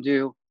state can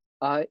do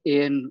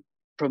in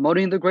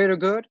promoting the greater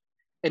good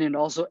and in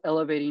also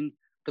elevating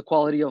the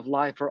quality of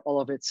life for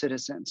all of its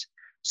citizens.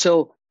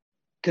 So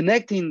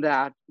connecting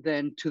that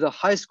then to the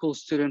high school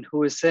student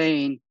who is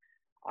saying,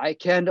 I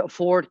can't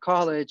afford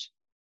college,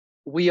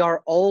 we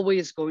are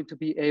always going to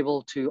be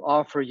able to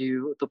offer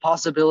you the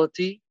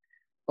possibility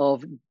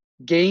of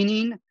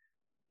gaining,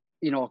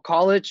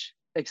 college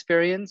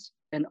experience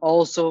and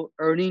also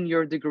earning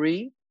your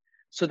degree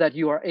so that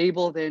you are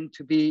able then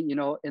to be,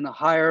 in a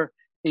higher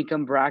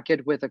income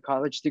bracket with a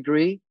college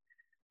degree.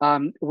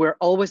 We're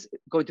always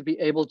going to be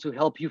able to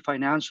help you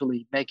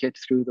financially make it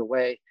through the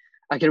way.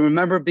 I can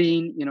remember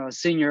being, a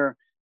senior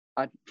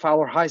at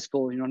Fowler High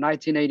School,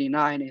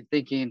 1989, and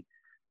thinking,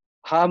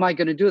 how am I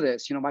going to do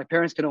this? My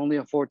parents can only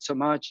afford so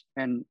much,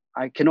 and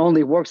I can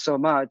only work so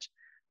much.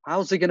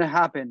 How's it going to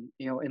happen,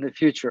 in the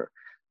future?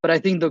 But I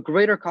think the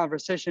greater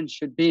conversation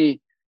should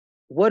be,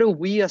 what are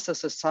we as a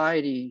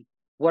society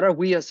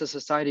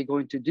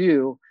going to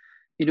do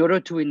in order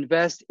to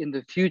invest in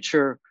the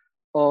future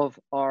of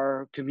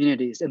our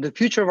communities? And the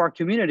future of our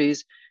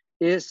communities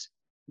is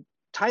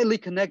tightly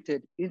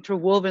connected,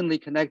 interwovenly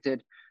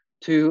connected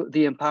to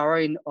the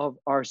empowering of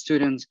our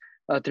students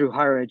through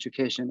higher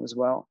education as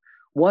well.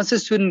 Once a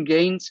student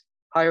gains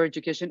higher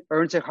education,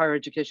 earns a higher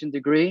education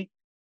degree,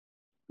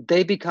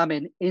 they become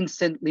an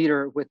instant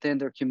leader within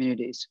their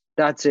communities.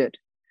 That's it.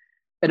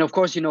 And of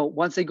course,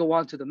 once they go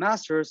on to the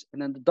master's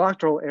and then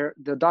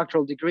the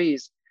doctoral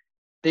degrees,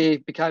 they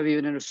become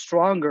even a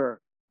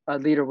stronger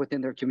leader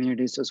within their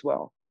communities as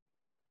well.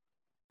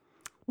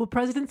 Well,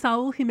 President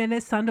Saul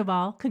Jimenez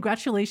Sandoval,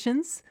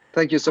 congratulations.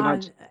 Thank you so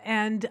much.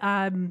 And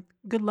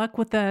good luck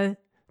with the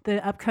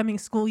upcoming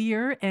school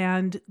year,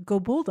 and go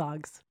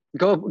Bulldogs.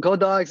 Go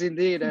Dogs,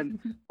 indeed. And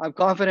I'm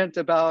confident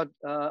about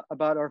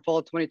our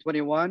fall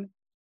 2021,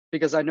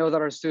 because I know that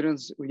our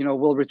students,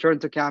 will return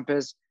to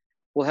campus.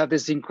 We'll have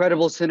this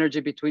incredible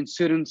synergy between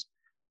students,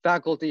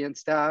 faculty, and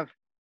staff.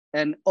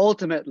 And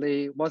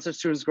ultimately, once the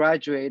students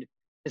graduate,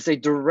 it's a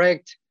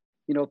direct,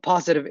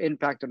 positive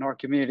impact on our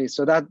community.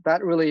 So that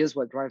really is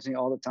what drives me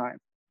all the time.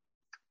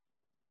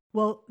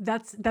 Well,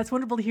 that's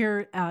wonderful to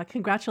hear.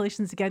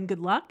 Congratulations again. Good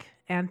luck.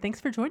 And thanks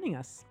for joining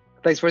us.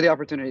 Thanks for the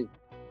opportunity.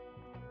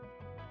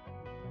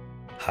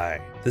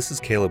 Hi, this is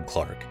Caleb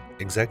Clark,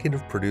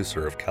 executive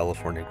producer of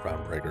California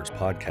Groundbreakers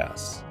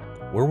podcasts.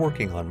 We're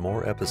working on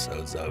more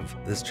episodes of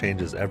This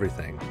Changes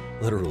Everything,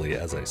 literally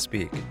as I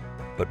speak,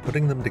 but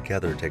putting them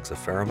together takes a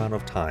fair amount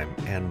of time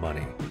and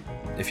money.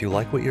 If you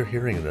like what you're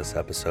hearing in this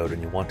episode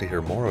and you want to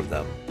hear more of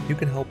them, you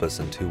can help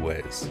us in 2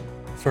 ways.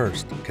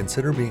 First,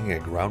 consider being a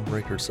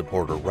Groundbreaker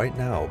supporter right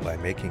now by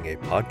making a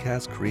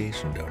podcast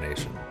creation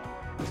donation.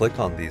 Click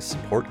on the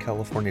Support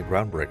California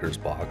Groundbreakers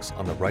box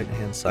on the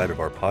right-hand side of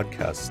our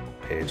podcast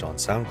page on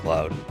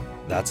SoundCloud.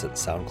 That's at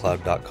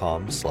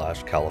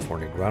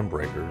soundcloud.com/California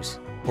Groundbreakers,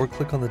 or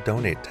click on the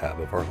Donate tab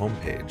of our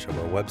homepage of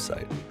our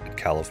website at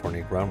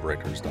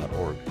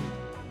californiagroundbreakers.org.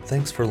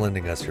 Thanks for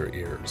lending us your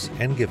ears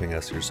and giving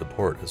us your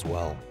support as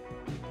well.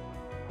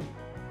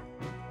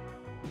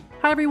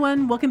 Hi,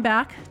 everyone. Welcome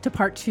back to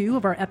part 2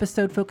 of our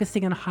episode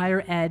focusing on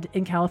higher ed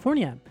in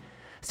California.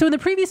 So in the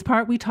previous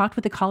part, we talked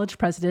with the college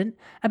president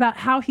about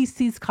how he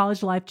sees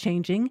college life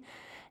changing.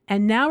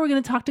 And now we're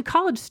going to talk to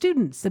college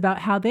students about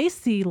how they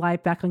see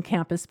life back on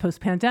campus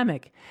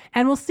post-pandemic.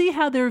 And we'll see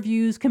how their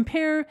views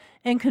compare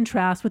and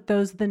contrast with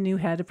those of the new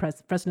head of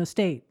Fresno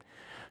State.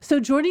 So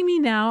joining me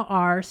now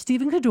are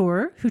Stephen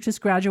Kaddour, who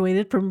just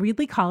graduated from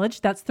Reedley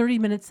College. That's 30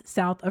 minutes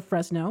south of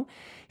Fresno.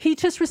 He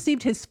just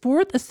received his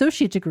 4th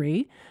associate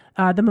degree.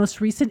 The most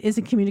recent is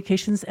in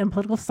communications and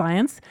political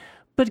science.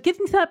 But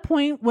getting to that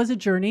point was a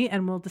journey,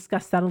 and we'll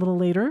discuss that a little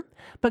later.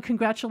 But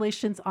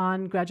congratulations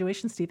on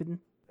graduation,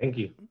 Stephen. Thank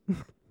you.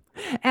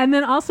 And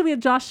then also we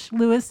have Josh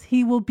Lewis.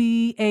 He will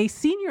be a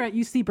senior at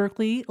UC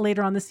Berkeley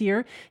later on this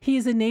year. He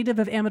is a native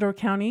of Amador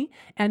County,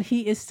 and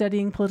he is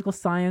studying political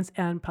science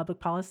and public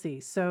policy.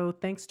 So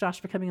thanks,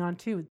 Josh, for coming on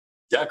too.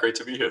 Yeah, great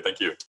to be here.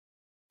 Thank you.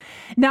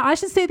 Now, I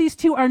should say these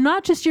two are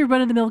not just your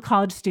run-of-the-mill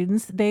college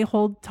students. They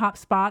hold top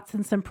spots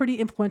in some pretty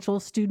influential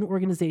student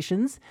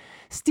organizations.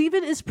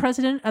 Stephen is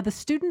president of the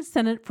Student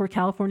Senate for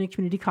California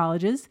Community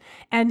Colleges,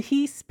 and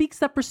he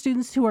speaks up for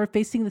students who are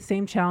facing the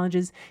same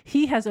challenges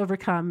he has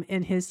overcome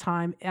in his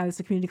time as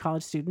a community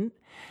college student.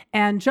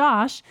 And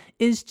Josh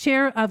is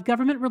chair of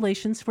government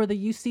relations for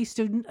the UC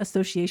Student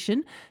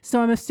Association.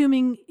 So I'm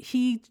assuming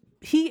he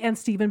and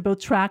Stephen both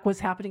track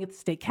what's happening at the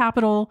state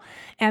capitol,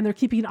 and they're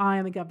keeping an eye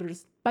on the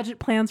governor's budget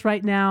plans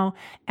right now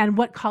and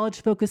what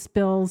college-focused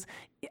bills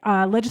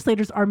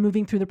legislators are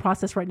moving through the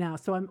process right now.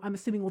 So I'm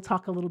assuming we'll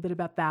talk a little bit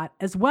about that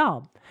as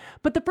well.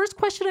 But the first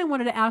question I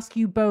wanted to ask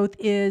you both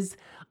is,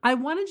 I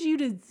wanted you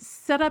to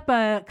set up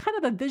a kind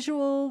of a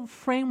visual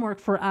framework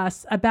for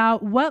us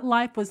about what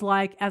life was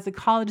like as a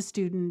college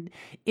student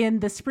in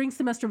the spring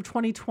semester of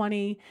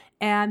 2020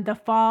 and the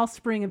fall,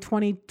 spring of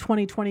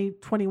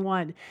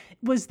 2021.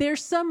 Was there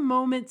some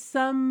moment,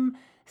 some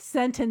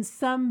sentence,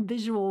 some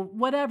visual,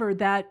 whatever,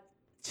 that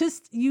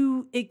just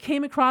it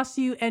came across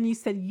you and you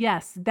said,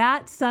 yes,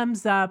 that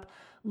sums up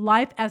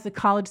life as a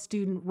college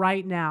student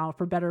right now,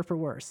 for better or for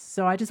worse?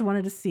 So I just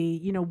wanted to see,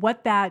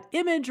 what that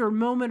image or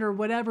moment or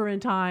whatever in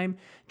time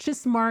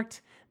just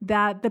marked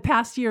that the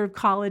past year of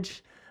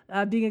college,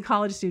 being a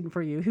college student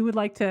for you. Who would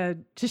like to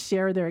just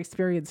share their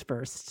experience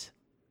first?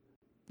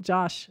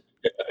 Josh.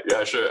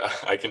 Yeah, sure.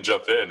 I can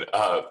jump in.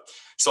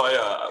 So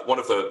one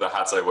of the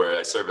hats I wear,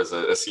 I serve as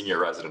a senior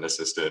resident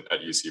assistant at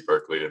UC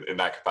Berkeley. And in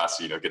that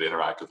capacity, get to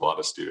interact with a lot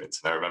of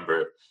students. And I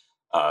remember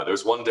there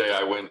was one day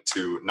I went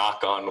to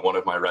knock on one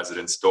of my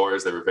residents'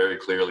 doors. They were very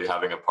clearly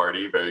having a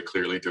party, very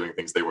clearly doing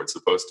things they weren't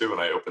supposed to.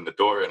 And I opened the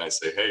door and I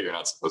say, hey, you're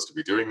not supposed to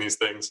be doing these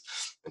things.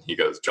 And he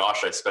goes,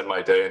 Josh, I spend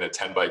my day in a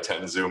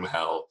 10x10 Zoom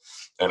hell.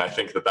 And I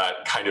think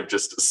that kind of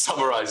just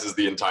summarizes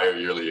the entire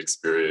yearly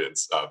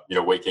experience.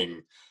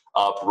 Waking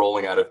up,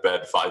 rolling out of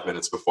bed 5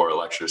 minutes before a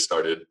lecture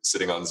started,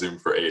 sitting on Zoom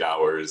for 8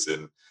 hours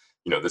in,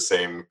 the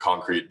same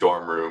concrete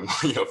dorm room,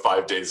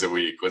 5 days a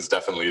week was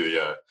definitely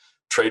the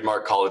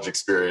trademark college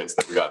experience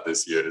that we got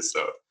this year.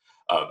 So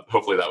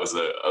hopefully that was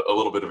a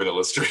little bit of an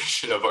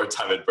illustration of our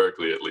time at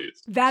Berkeley, at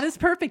least. That is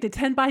perfect. A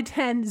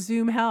 10x10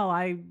 Zoom hell.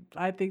 I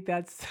think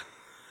that's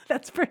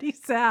pretty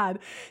sad.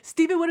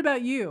 Stephen, what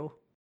about you?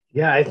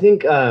 Yeah, I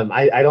think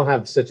I don't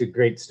have such a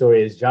great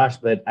story as Josh,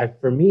 but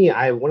for me,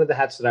 one of the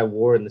hats that I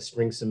wore in the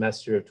spring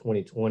semester of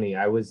 2020,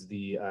 I was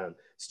the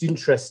student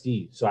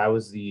trustee. So I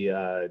was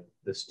the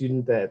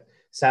student that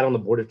sat on the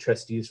board of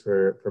trustees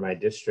for my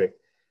district.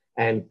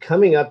 And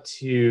coming up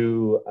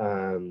to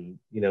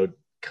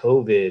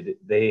COVID,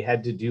 they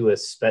had to do a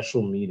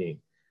special meeting,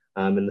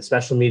 and the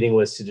special meeting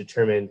was to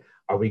determine,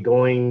 Are we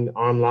going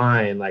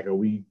online? Like, are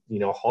we,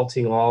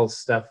 halting all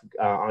stuff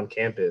on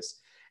campus?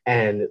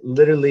 And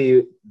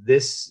literally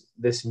this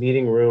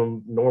meeting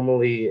room,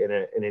 normally in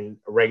a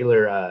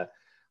regular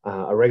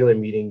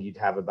meeting, you'd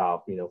have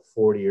about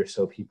 40 or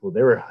so people.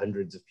 There were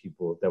hundreds of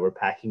people that were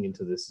packing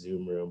into this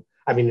Zoom room.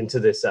 I mean,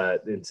 into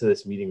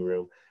this meeting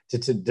room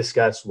to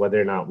discuss whether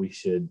or not we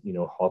should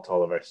halt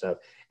all of our stuff.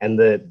 And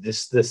the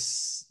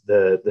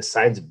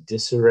signs of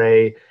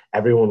disarray.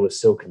 Everyone was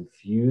so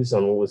confused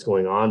on what was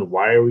going on.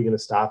 Why are we going to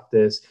stop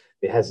this?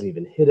 It hasn't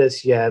even hit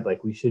us yet.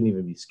 Like, we shouldn't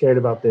even be scared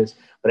about this.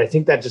 But I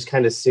think that just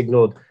kind of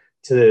signaled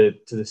to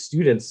the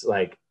students,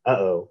 like,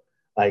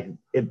 like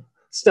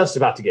stuff's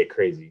about to get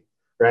crazy.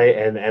 Right.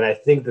 And I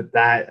think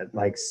that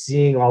like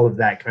seeing all of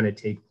that kind of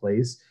take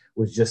place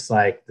was just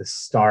like the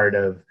start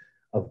of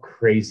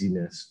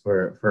craziness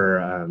for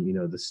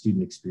the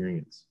student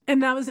experience.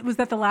 And was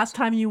that the last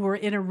time you were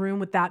in a room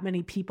with that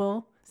many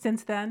people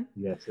since then?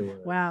 Yes, it was.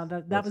 Wow.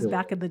 That was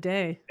back in the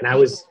day. And I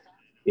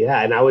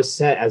was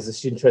set as the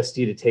student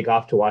trustee to take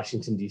off to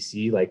Washington,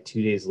 D.C. like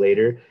 2 days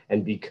later.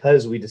 And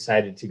because we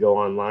decided to go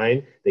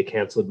online, they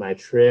canceled my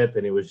trip.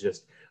 And it was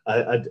just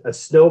a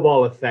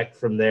snowball effect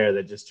from there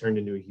that just turned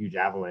into a huge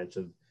avalanche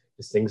of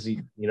just things,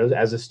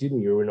 as a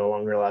student, you were no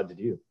longer allowed to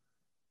do.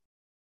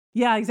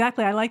 Yeah,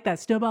 exactly. I like that.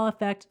 Snowball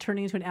effect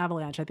turning into an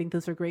avalanche. I think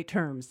those are great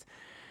terms.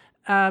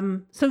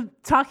 So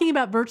talking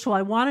about virtual,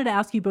 I wanted to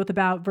ask you both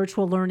about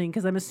virtual learning,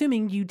 because I'm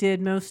assuming you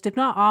did most, if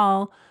not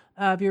all,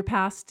 of your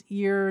past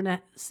year and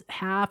a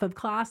half of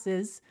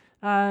classes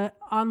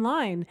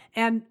online.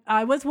 And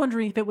I was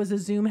wondering if it was a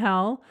Zoom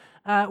hell,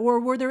 or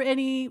were there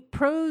any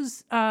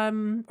pros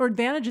or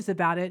advantages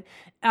about it,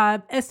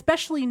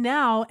 especially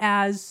now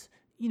as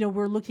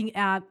we're looking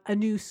at a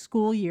new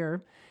school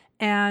year,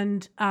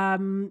 and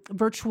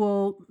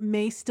virtual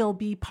may still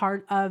be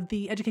part of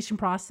the education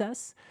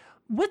process.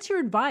 What's your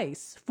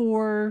advice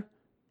for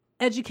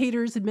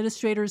educators,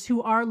 administrators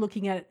who are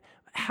looking at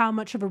how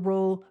much of a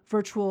role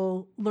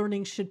virtual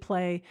learning should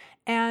play,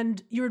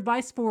 and your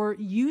advice for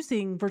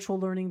using virtual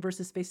learning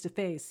versus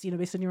face-to-face,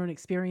 based on your own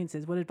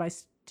experiences? What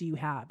advice do you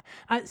have?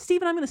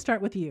 Stephen, I'm going to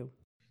start with you.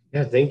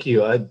 Yeah, thank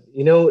you.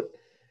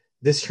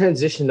 This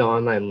transition to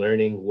online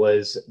learning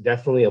was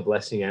definitely a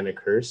blessing and a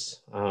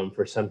curse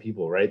for some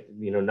people, right?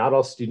 Not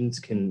all students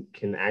can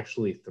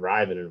actually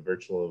thrive in a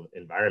virtual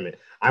environment.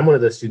 I'm one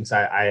of those students.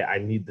 I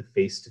need the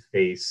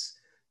face-to-face.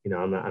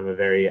 I'm a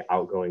very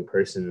outgoing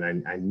person,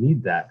 and I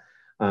need that.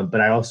 But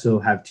I also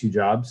have two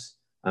jobs.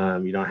 I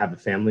have a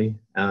family,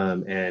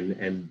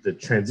 and the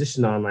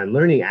transition to online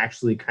learning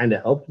actually kind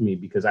of helped me,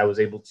 because I was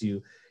able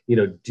to,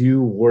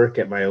 do work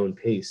at my own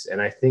pace. And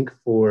I think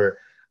for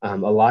a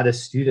lot of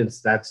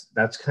students,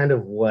 that's kind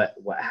of what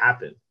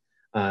happened.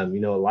 A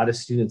lot of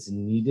students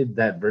needed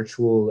that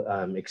virtual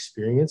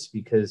experience,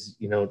 because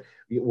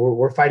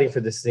we're fighting for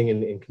this thing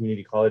in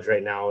community college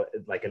right now,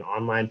 like an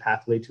online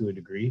pathway to a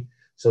degree,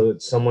 so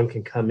that someone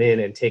can come in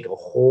and take a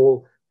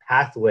whole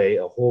pathway,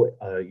 a whole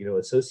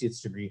associate's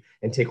degree,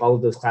 and take all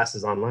of those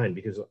classes online,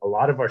 because a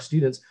lot of our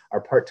students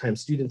are part-time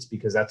students,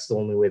 because that's the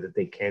only way that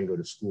they can go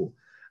to school.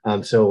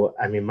 So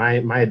I mean,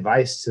 my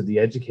advice to the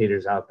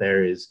educators out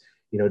there is,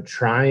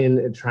 try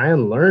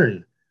and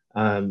learn.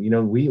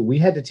 We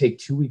had to take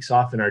 2 weeks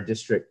off in our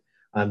district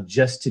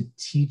just to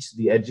teach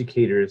the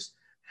educators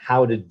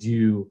how to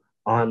do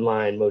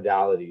online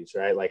modalities,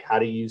 right? Like how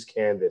to use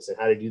Canvas and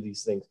how to do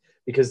these things,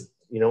 because,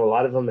 a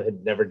lot of them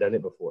had never done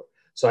it before.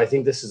 So I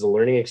think this is a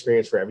learning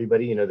experience for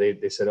everybody.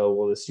 They said, oh,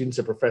 well, the students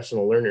are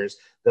professional learners.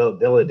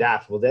 They'll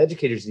adapt. Well, the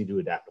educators need to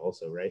adapt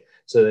also, right?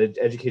 So the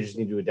educators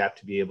need to adapt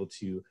to be able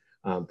to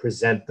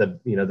present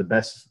the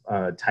best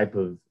type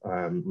of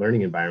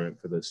learning environment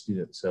for those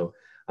students. So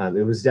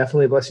it was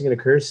definitely a blessing and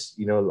a curse.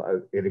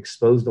 It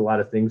exposed a lot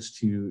of things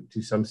to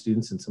some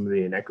students and some of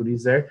the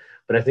inequities there.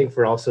 But I think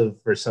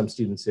for some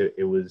students,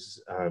 it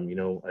was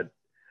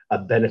a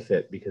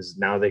benefit, because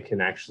now they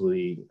can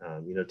actually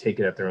take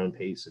it at their own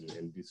pace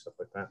and do stuff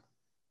like that.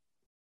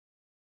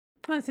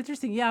 Oh, that's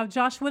interesting. Yeah,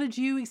 Josh, what did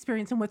you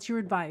experience, and what's your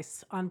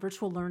advice on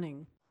virtual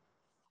learning?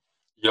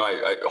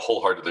 I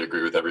wholeheartely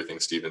agree with everything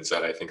Stephen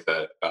said. I think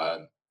that,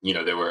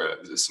 there were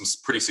some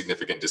pretty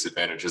significant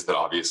disadvantages that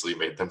obviously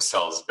made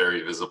themselves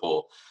very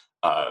visible.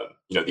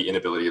 The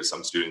inability of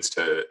some students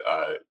to,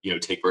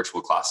 take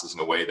virtual classes in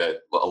a way that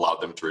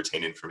allowed them to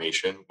retain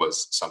information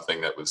was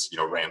something that was,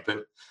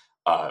 rampant.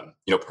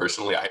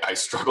 Personally, I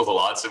struggled a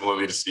lot,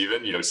 similarly to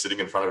Stephen. Sitting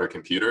in front of a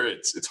computer,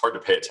 it's hard to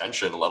pay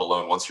attention, let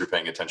alone once you're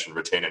paying attention,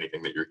 retain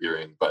anything that you're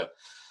hearing. But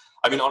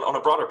I mean, on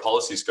a broader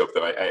policy scope,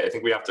 though, I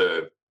think we have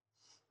to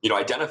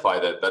identify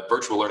that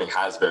virtual learning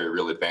has very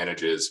real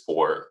advantages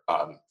for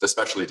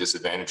especially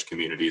disadvantaged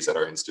communities at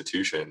our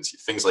institutions.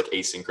 Things like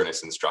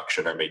asynchronous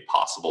instruction are made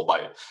possible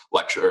by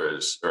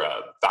lecturers or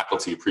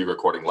faculty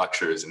pre-recording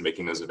lectures and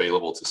making those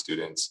available to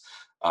students.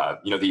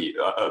 The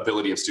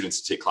ability of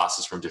students to take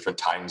classes from different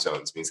time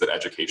zones means that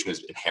education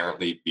is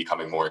inherently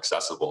becoming more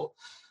accessible.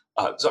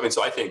 So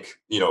I think,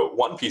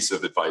 one piece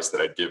of advice that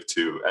I'd give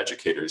to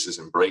educators is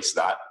embrace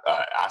that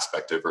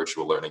aspect of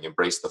virtual learning,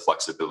 embrace the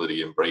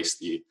flexibility, embrace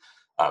the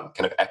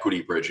kind of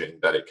equity bridging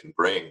that it can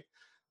bring.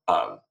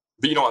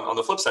 But on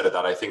the flip side of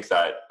that, I think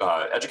that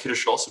educators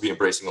should also be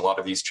embracing a lot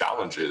of these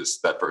challenges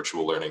that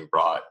virtual learning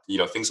brought.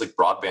 Things like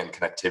broadband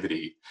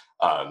connectivity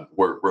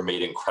were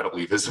made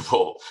incredibly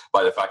visible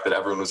by the fact that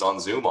everyone was on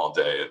Zoom all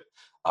day.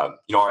 And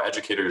our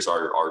educators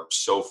are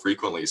so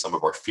frequently some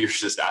of our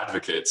fiercest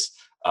advocates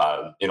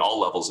in all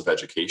levels of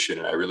education,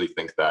 and I really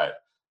think that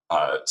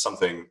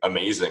something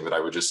amazing that I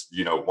would just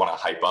want to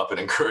hype up and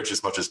encourage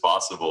as much as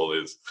possible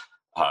is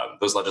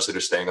those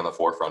legislators staying on the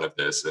forefront of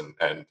this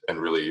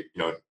and really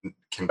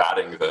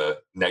combating the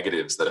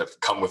negatives that have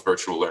come with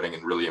virtual learning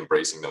and really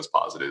embracing those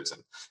positives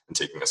and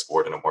taking us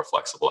forward in a more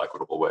flexible,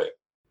 equitable way.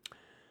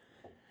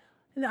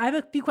 I have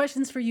a few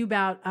questions for you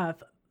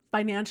about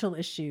financial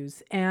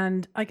issues,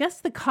 and I guess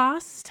the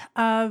cost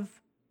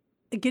of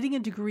getting a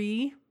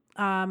degree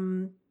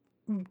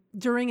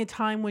during a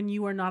time when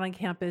you are not on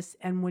campus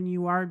and when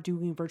you are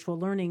doing virtual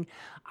learning.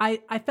 I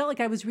felt like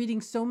I was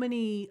reading so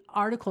many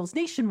articles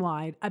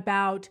nationwide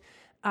about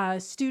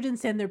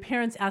students and their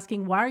parents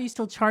asking, why are you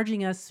still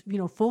charging us,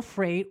 full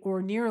freight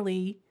or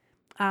nearly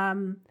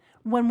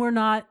when we're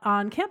not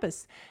on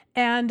campus?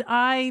 And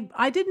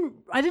I didn't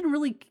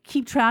really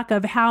keep track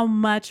of how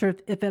much, or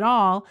if at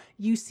all,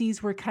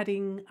 UCs were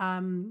cutting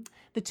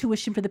the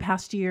tuition for the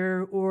past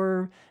year,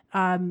 or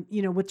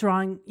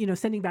withdrawing,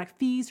 sending back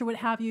fees or what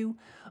have you.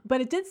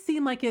 But it did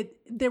seem like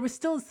there was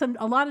still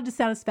a lot of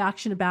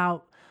dissatisfaction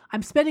about,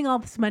 I'm spending all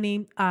this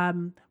money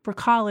for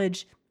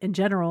college in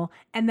general,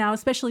 and now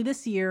especially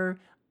this year,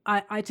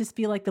 I just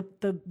feel like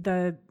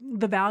the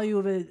value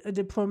of a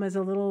diploma is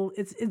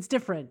it's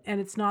different,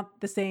 and it's not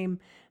the same.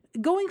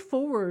 Going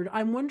forward,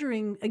 I'm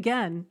wondering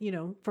again,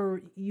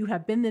 for you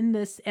have been in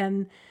this,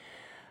 and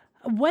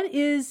what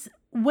is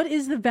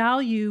the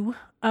value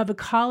of a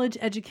college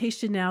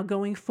education now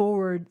going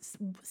forward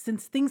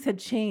since things had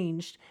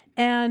changed?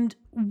 And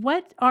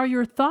what are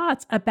your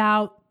thoughts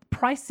about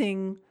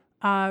pricing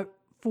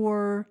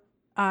for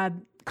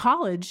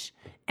college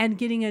and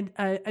getting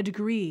a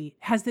degree?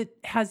 Has it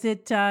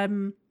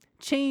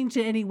changed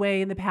in any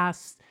way in the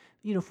past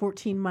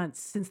 14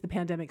 months since the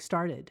pandemic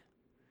started?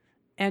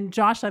 And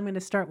Josh, I'm going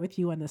to start with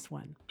you on this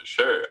one.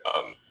 Sure.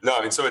 No,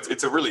 I mean, so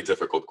it's a really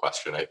difficult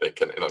question, I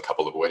think, in a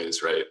couple of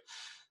ways, right?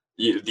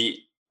 The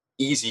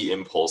easy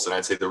impulse, and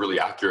I'd say the really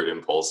accurate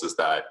impulse, is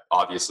that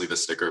obviously the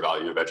sticker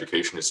value of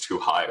education is too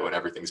high when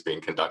everything's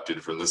being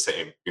conducted from the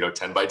same,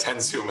 10 by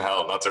 10 Zoom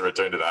hell, not to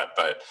return to that.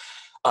 But,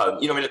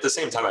 at the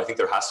same time, I think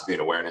there has to be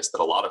an awareness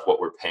that a lot of what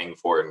we're paying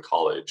for in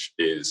college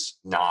is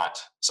not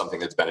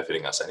something that's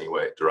benefiting us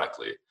anyway,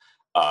 directly.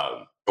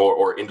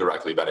 Or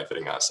indirectly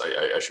benefiting us,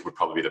 would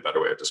probably be the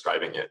better way of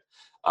describing it.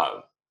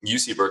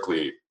 UC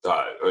Berkeley,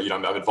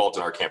 I'm involved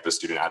in our campus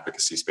student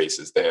advocacy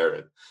spaces there.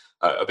 And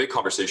a big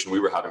conversation we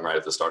were having right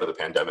at the start of the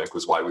pandemic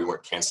was why we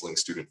weren't canceling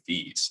student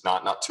fees,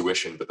 not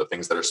tuition, but the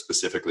things that are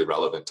specifically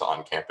relevant to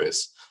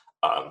on-campus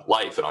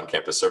life and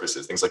on-campus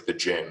services, things like the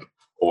gym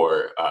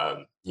or,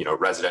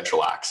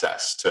 residential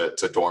access to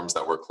dorms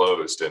that were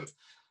closed. And,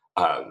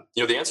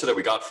 the answer that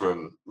we got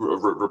from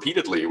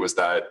repeatedly was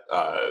that,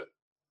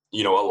 a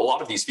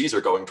lot of these fees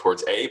are going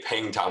towards A,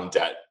 paying down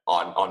debt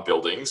on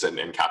buildings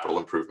and capital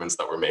improvements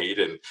that were made,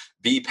 and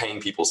B, paying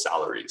people's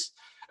salaries.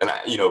 And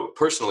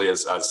personally,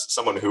 as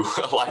someone who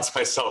aligns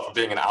myself with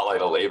being an ally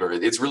to labor,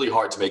 it's really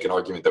hard to make an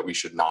argument that we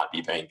should not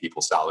be paying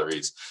people's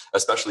salaries,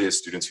 especially as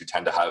students who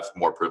tend to have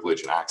more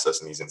privilege and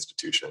access in these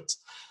institutions.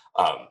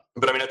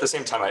 But I mean, at the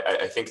same time,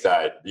 I think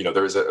that,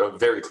 there is a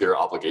very clear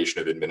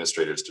obligation of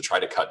administrators to try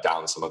to cut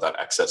down some of that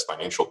excess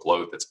financial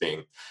bloat that's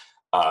being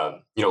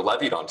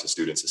levied onto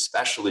students,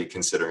 especially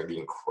considering the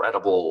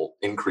incredible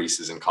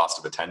increases in cost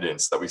of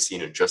attendance that we've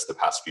seen in just the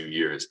past few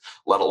years,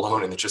 let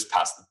alone just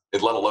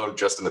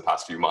in the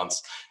past few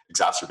months,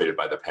 exacerbated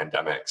by the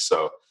pandemic.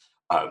 So,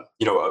 a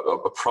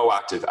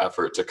proactive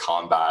effort to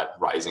combat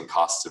rising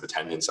costs of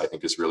attendance, I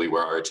think, is really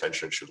where our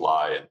attention should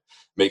lie, and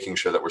making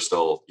sure that we're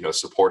still,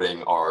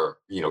 supporting our,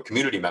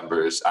 community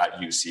members at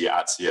UC,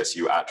 at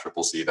CSU, at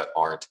CCC that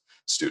aren't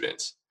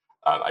students.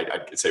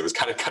 I'd say it was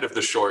kind of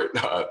the short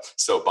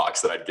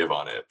soapbox that I'd give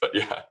on it, but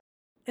yeah.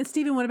 And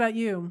Stephen, what about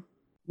you?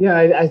 Yeah,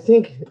 I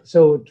think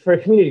so. For a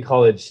community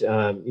college,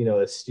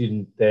 a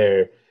student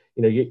there,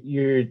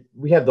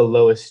 we have the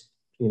lowest,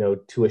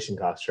 tuition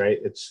cost, right?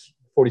 It's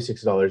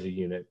 $46 a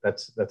unit.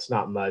 That's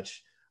not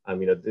much.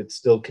 It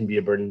still can be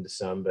a burden to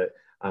some, but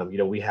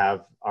we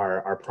have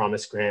our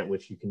Promise Grant,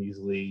 which you can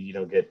easily,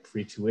 get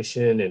free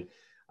tuition and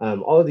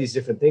all of these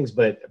different things.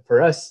 But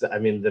for us, I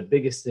mean, the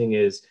biggest thing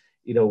is,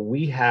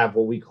 we have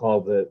what we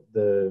call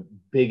the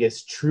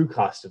biggest true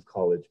cost of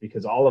college,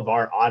 because all of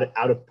our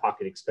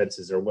out-of-pocket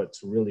expenses are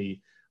what's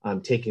really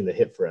taking the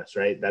hit for us,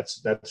 right?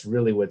 That's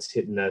really what's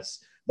hitting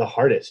us the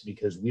hardest,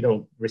 because we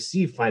don't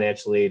receive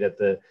financial aid at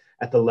the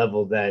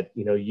level that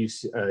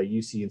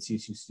UC and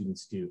CSU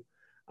students do.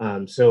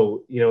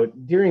 So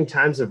during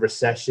times of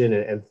recession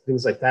and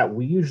things like that,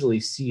 we usually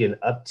see an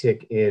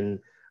uptick in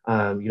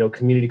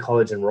community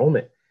college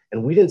enrollment,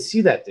 and we didn't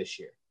see that this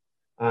year.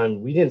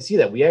 We didn't see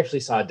that. We actually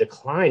saw a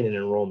decline in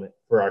enrollment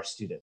for our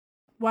students.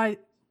 Why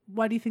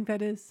Why do you think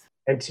that is?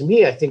 And to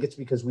me, I think it's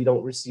because we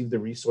don't receive the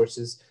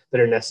resources that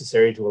are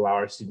necessary to allow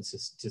our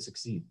students to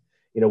succeed.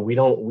 We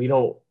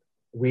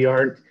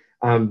aren't,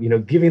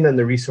 giving them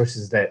the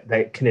resources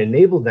that can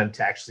enable them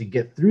to actually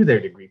get through their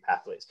degree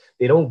pathways.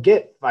 They don't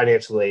get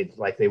financial aid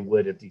like they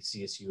would at the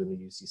CSU and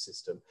the UC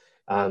system.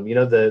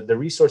 The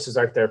resources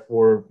aren't there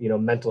for,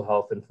 mental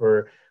health and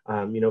for,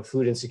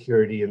 food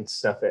insecurity and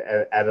stuff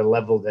at a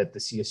level that the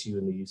CSU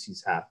and the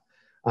UCs have.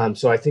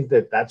 So I think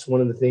that's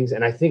one of the things.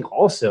 And I think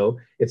also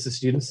it's the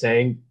students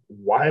saying,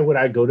 why would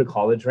I go to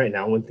college right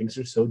now when things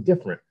are so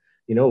different?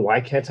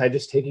 Why can't I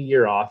just take a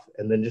year off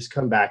and then just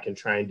come back and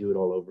try and do it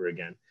all over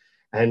again?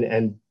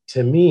 And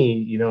to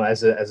me,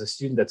 as a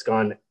student that's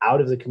gone out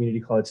of the community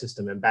college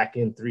system and back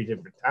in 3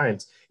 different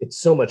times, it's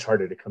so much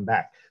harder to come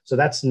back. So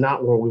that's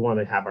not where we want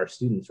to have our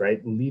students, right?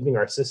 Leaving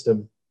our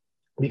system,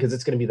 because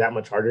it's going to be that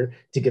much harder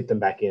to get them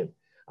back in.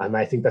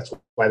 I think that's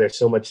why there's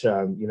so much,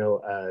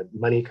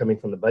 money coming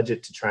from the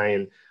budget to try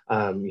and,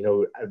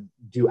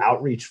 do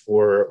outreach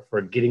for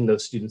getting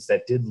those students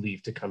that did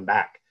leave to come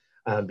back.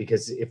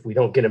 Because if we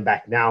don't get them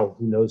back now,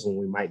 who knows when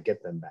we might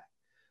get them back.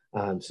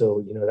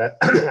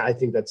 That I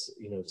think that's,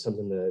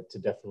 something to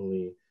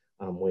definitely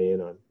weigh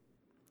in on.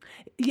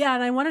 Yeah,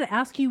 and I wanted to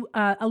ask you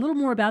a little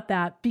more about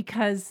that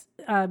because,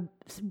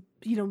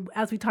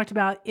 as we talked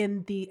about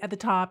at the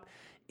top,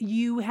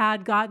 you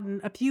had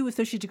gotten a few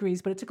associate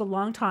degrees, but it took a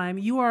long time.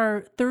 You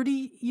are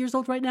 30 years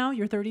old right now.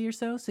 You're 30 or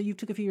so you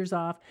took a few years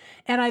off.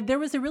 And there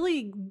was a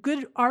really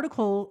good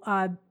article,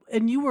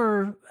 and you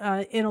were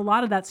in a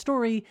lot of that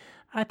story,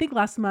 I think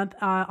last month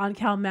on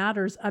Cal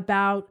Matters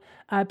about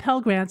Pell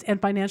Grants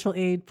and financial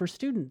aid for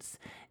students.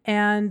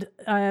 And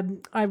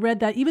I read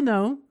that even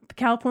though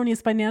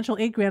California's financial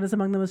aid grant is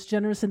among the most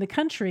generous in the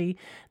country,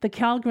 the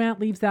Cal Grant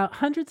leaves out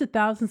hundreds of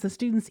thousands of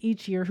students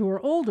each year who are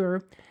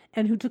older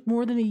and who took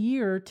more than a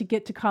year to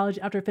get to college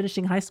after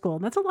finishing high school.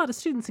 And that's a lot of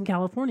students in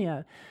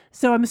California.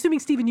 So I'm assuming,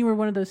 Stephen, you were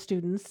one of those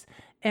students.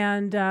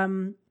 And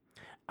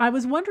I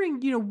was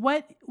wondering,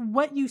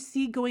 what you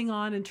see going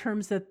on in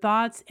terms of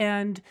thoughts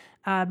and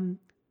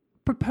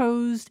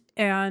proposed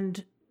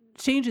and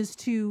changes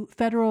to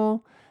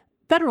federal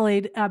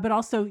aid, but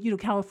also,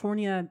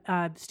 California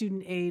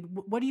student aid.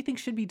 What do you think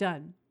should be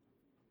done?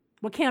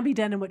 What can be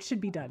done and what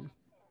should be done?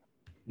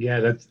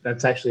 Yeah,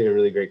 that's actually a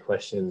really great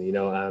question.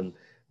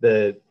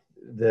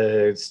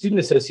 The student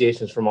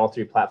associations from all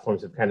 3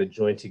 platforms have kind of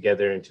joined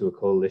together into a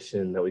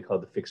coalition that we call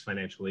the Fixed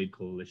Financial Aid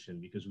Coalition,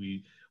 because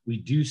we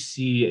do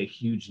see a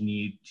huge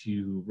need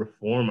to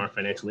reform our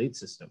financial aid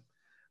system.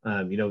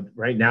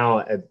 Right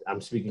now,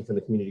 I'm speaking from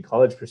the community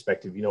college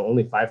perspective,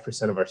 only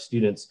 5% of our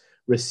students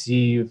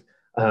receive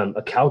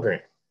a Cal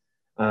Grant.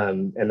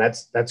 And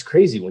that's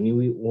crazy.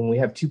 When we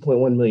have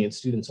 2.1 million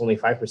students, only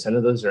 5%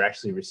 of those are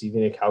actually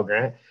receiving a Cal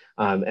Grant.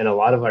 And a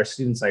lot of our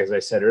students, as I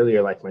said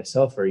earlier, like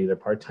myself, are either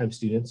part-time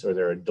students or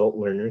they're adult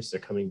learners. They're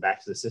coming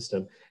back to the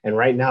system. And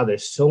right now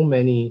there's so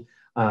many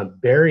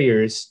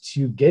barriers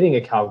to getting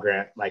a Cal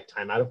Grant, like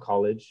time out of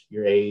college,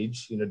 your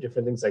age,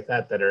 different things like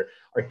that are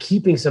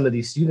keeping some of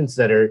these students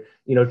that are,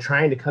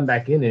 trying to come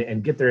back in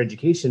and get their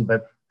education,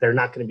 but they're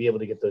not going to be able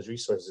to get those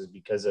resources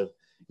because of,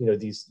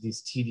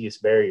 these tedious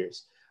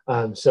barriers.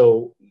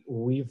 So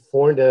we've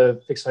formed a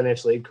Fixed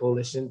Financial Aid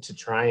Coalition to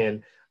try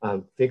and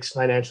fix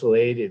financial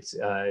aid. It's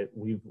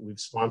we've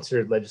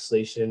sponsored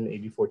legislation,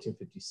 AB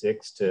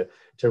 1456,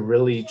 to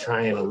really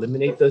try and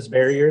eliminate those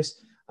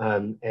barriers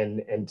and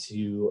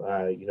to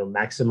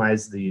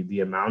maximize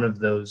the amount of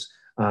those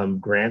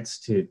grants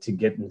to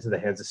get into the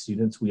hands of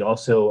students. We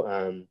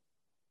also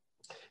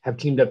have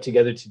teamed up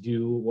together to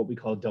do what we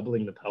call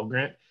doubling the Pell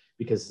Grant,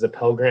 because the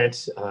Pell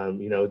Grant,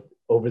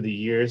 over the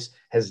years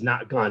has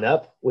not gone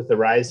up with the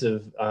rise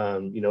of,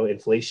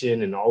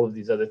 inflation and all of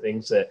these other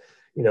things that,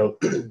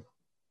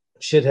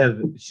 should have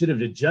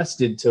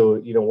adjusted to,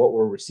 what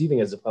we're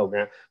receiving as a Pell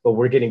Grant, but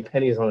we're getting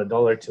pennies on the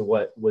dollar to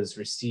what was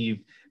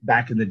received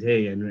back in the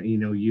day. And,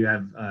 you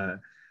have,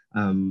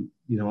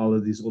 all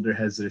of these older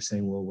heads that are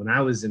saying, well, when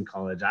I was in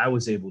college, I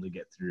was able to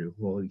get through.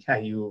 Well, yeah,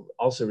 you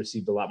also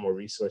received a lot more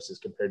resources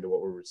compared to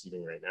what we're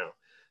receiving right now.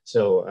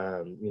 So,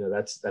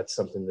 that's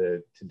something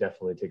to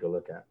definitely take a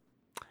look at.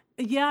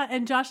 Yeah.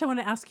 And Josh, I want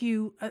to ask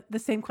you the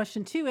same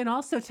question too, and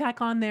also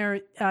tack on there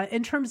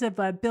in terms of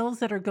bills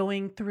that are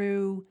going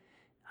through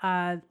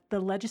the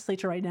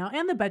legislature right now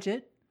and the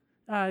budget.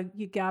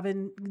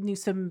 Gavin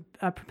Newsom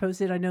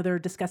proposed it. I know they're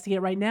discussing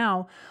it right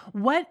now.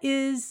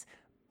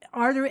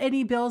 Are there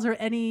any bills or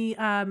any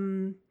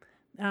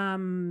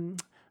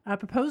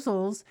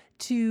proposals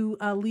to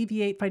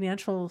alleviate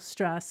financial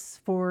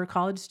stress for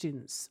college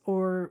students,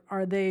 or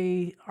are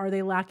they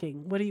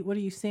lacking? What are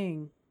you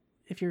seeing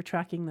if you're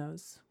tracking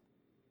those?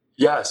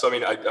 Yeah, so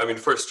I mean,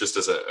 first, just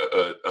as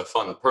a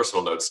fun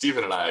personal note,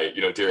 Stephen and I,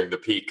 during the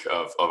peak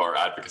of our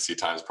advocacy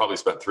times, probably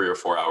spent 3 or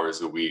 4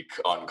 hours a week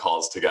on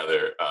calls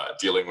together,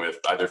 dealing with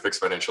either Fixed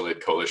Financial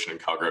Aid Coalition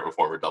and Cal Grant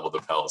Reform or Double the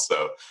Pell.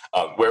 So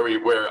where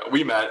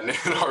we met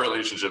and our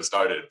relationship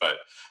started. But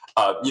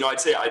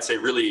I'd say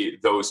really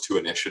those 2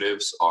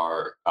 initiatives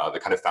are the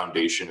kind of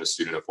foundation of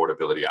student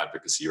affordability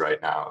advocacy right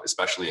now,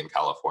 especially in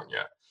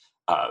California.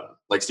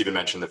 Like Stephen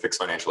mentioned, the Fixed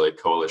Financial Aid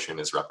Coalition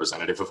is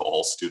representative of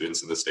all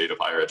students in the state of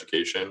higher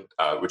education,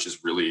 which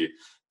is really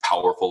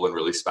powerful and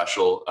really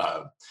special,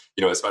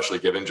 especially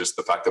given just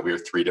the fact that we are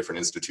three different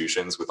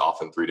institutions with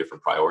often three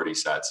different priority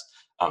sets.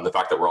 The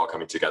fact that we're all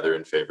coming together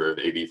in favor of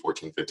AB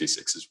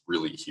 1456 is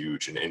really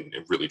huge and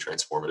really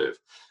transformative.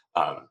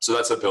 So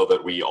that's a bill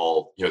that we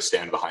all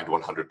stand behind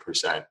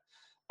 100%.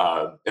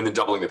 And then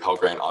doubling the Pell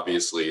Grant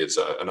obviously is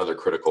another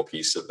critical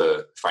piece of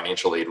the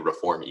financial aid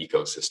reform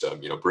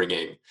ecosystem,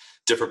 bringing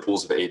different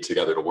pools of aid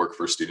together to work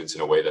for students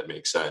in a way that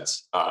makes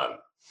sense.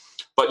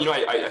 But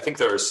I think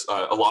there's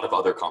a lot of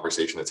other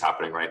conversation that's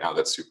happening right now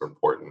that's super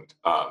important.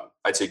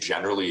 I'd say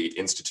generally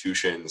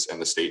institutions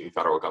and the state and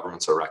federal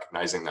governments are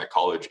recognizing that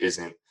college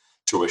isn't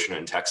tuition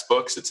and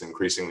textbooks. It's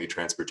increasingly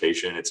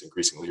transportation. It's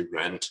increasingly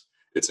rent.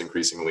 It's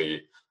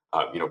increasingly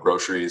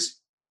groceries,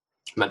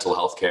 mental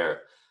health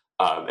care.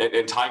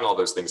 And tying all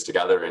those things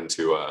together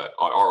into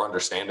our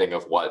understanding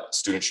of what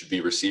students should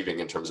be receiving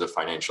in terms of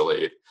financial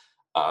aid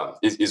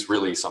is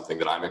really something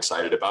that I'm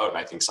excited about, and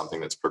I think something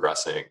that's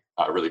progressing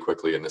really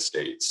quickly in the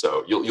state.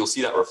 So you'll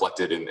see that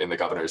reflected in the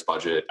governor's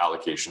budget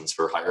allocations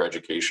for higher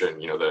education.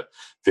 The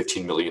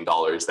 $15 million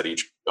that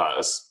each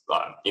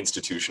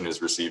institution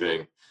is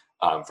receiving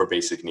for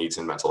basic needs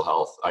and mental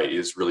health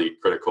is really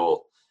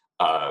critical.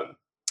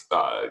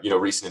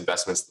 Recent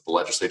investments that the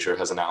legislature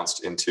has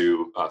announced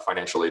into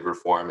financial aid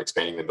reform,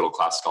 expanding the middle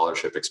class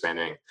scholarship,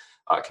 expanding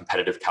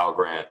competitive Cal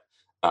Grant,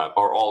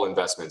 are all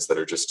investments that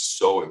are just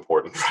so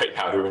important right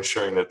now to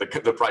ensuring that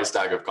the price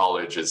tag of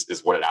college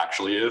is what it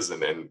actually is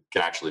and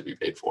can actually be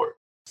paid for.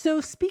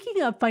 So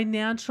speaking of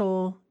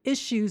financial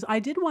issues, I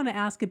did want to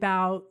ask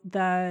about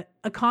the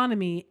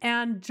economy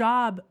and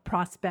job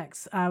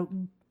prospects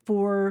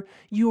for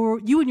you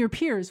and your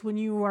peers when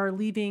you are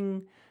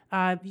leaving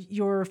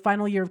your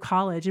final year of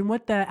college and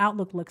what the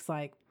outlook looks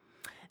like.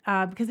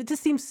 Because it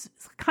just seems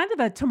kind of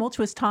a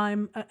tumultuous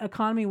time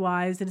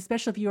economy-wise, and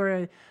especially if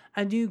you're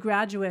a new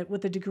graduate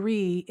with a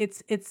degree,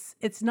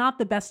 it's not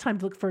the best time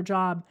to look for a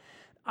job.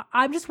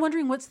 I'm just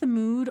wondering, what's the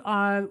mood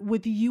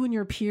with you and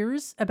your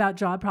peers about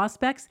job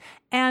prospects,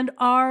 and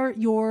are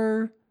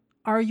your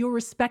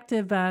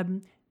respective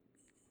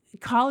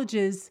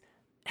colleges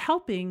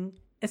helping,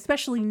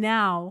 especially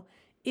now,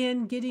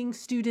 in getting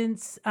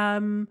students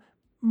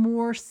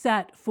more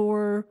set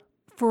for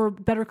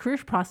better career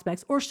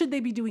prospects, or should they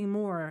be doing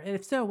more? And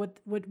if so,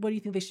 what do you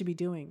think they should be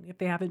doing if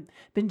they haven't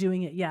been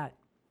doing it yet?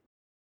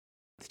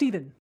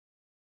 Stephen.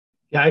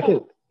 Yeah,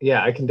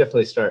 I can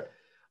definitely start.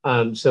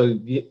 I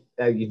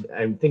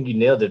think you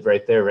nailed it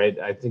right there, right?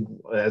 I think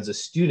as a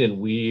student,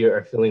 we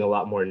are feeling a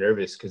lot more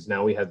nervous because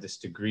now we have this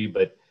degree,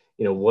 but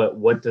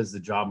what does the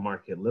job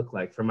market look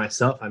like? For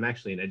myself, I'm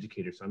actually an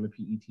educator, so I'm a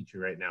PE teacher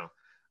right now.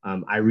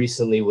 I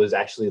recently was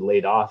actually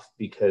laid off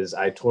because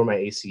I tore my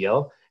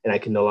ACL and I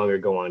can no longer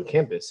go on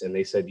campus. And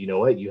they said, you know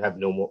what, we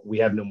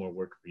have no more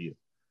work for you.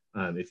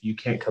 If you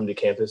can't come to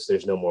campus,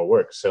 there's no more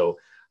work. So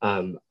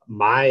I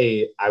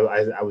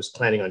was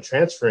planning on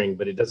transferring,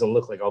 but it doesn't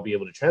look like I'll be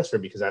able to transfer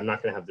because I'm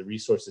not going to have the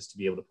resources to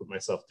be able to put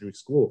myself through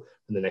school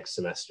for the next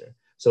semester.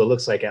 So it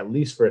looks like at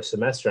least for a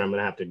semester, I'm going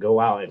to have to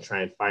go out and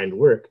try and find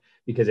work,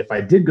 because if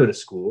I did go to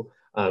school,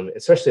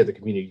 especially at the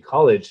community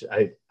college,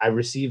 I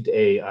received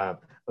a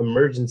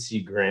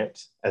emergency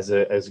grant as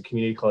a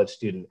community college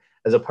student.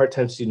 As a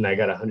part-time student, I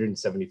got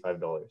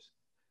 $175.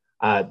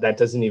 That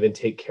doesn't even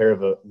take care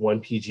of one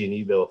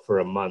PG&E bill for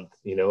a month,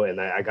 and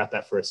I got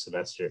that for a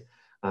semester.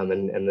 And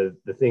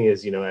the thing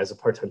is, as a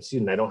part-time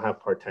student, I don't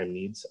have part-time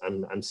needs.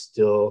 I'm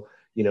still,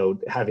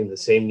 having the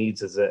same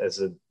needs as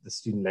the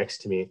student next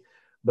to me.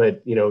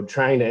 But,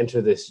 trying to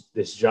enter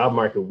this job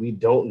market, we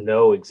don't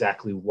know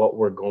exactly what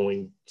we're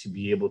going to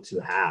be able to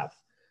have.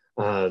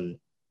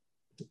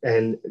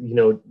 And,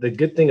 the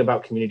good thing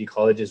about community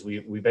colleges,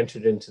 we've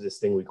entered into this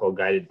thing we call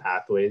guided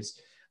pathways.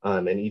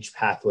 And each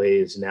pathway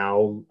is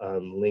now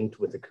linked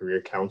with a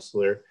career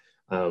counselor,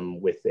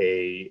 with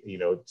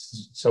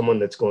someone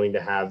that's going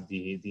to have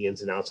the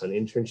ins and outs on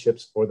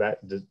internships for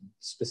the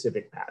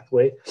specific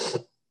pathway.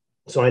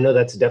 So I know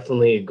that's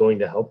definitely going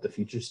to help the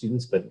future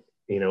students, but,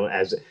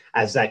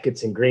 as that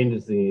gets ingrained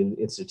into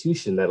the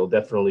institution, that'll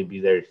definitely be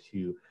there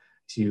to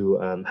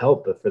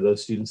help. But for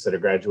those students that are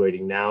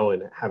graduating now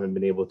and haven't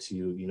been able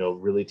to,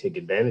 really take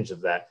advantage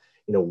of that,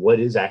 what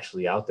is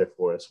actually out there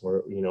for us?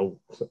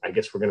 I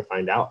guess we're going to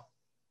find out.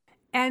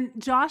 And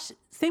Josh,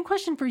 same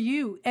question for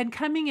you. And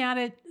coming at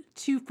it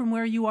too from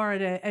where you are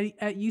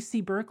at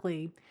UC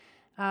Berkeley,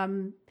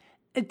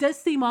 it does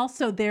seem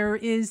also there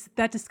is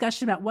that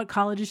discussion about what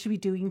colleges should be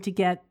doing to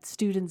get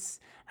students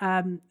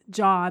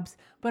jobs,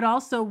 but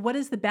also what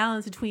is the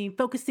balance between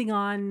focusing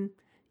on,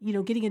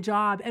 getting a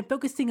job and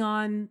focusing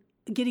on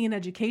getting an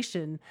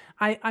education.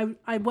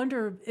 I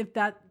wonder if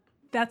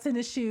that's an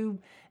issue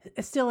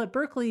still at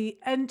Berkeley,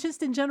 and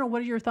just in general,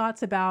 what are your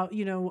thoughts about,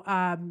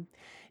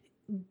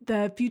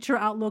 the future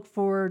outlook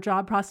for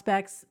job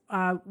prospects,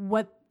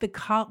 what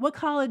what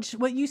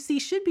UC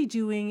should be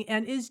doing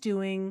and is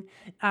doing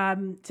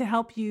to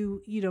help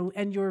you,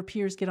 and your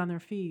peers get on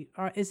their feet?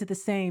 Or is it the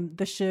same,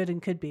 the should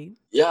and could be?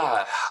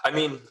 Yeah,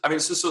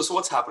 so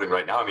what's happening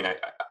right now?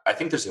 I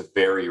think there's a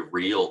very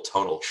real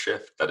tonal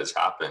shift that has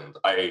happened.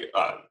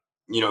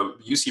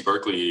 UC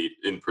Berkeley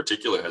in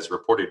particular has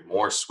reported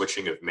more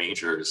switching of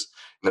majors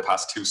in the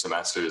past 2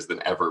 semesters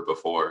than ever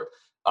before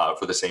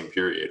for the same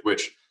period.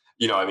 Which,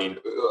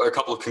 a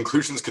couple of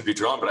conclusions could be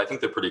drawn, but I think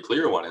the pretty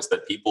clear one is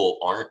that people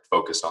aren't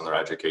focused on their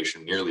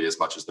education nearly as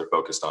much as they're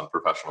focused on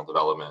professional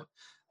development,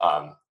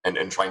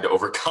 and trying to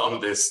overcome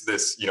this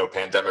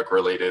pandemic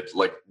related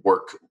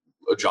work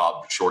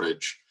job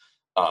shortage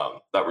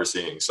that we're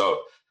seeing. So,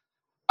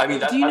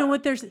 Do you know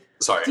what they're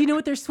sorry. Do you know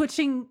what they're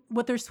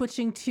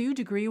switching to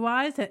degree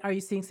wise? Are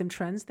you seeing some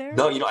trends there?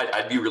 No,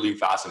 I'd be really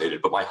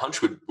fascinated, but my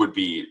hunch would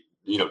be,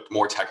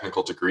 more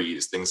technical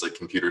degrees, things like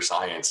computer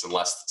science, and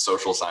less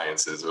social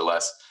sciences, or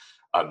less,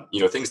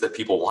 things that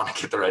people want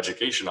to get their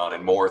education on,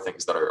 and more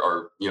things that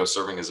are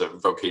serving as a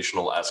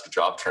vocational-esque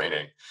job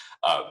training.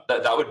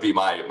 That would be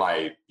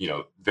my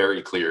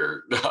very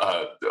clear.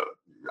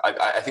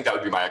 I think that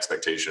would be my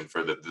expectation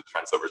for the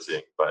trends that we're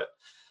seeing. But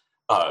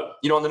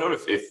on the note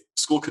of if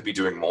school could be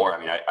doing more,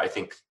 I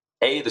think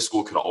the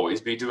school could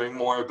always be doing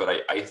more, but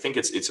I think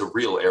it's a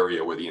real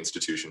area where the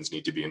institutions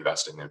need to be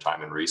investing their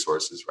time and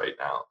resources right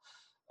now.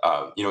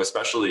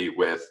 Especially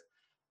with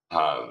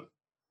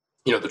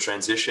the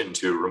transition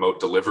to remote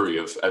delivery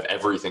of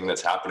everything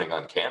that's happening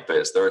on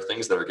campus. There are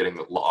things that are getting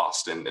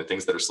lost and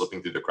things that are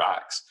slipping through the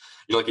cracks.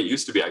 Like it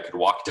used to be, I could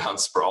walk down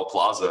Sproul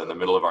Plaza in the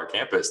middle of our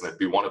campus and there'd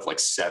be one of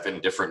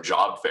 7 different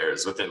job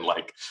fairs within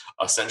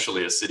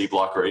essentially a city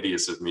block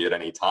radius of me at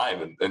any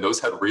time. And those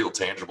had real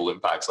tangible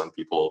impacts on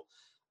people,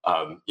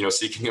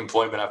 seeking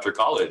employment after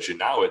college. And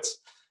now it's,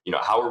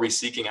 how are we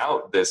seeking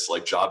out this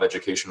job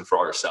education for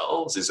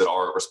ourselves? Is it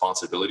our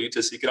responsibility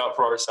to seek it out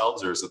for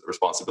ourselves, or is it the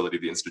responsibility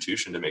of the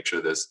institution to make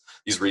sure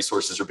these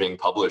resources are being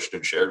published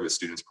and shared with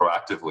students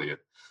proactively?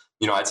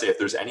 And, I'd say if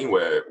there's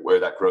anywhere where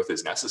that growth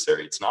is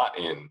necessary, it's not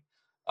in,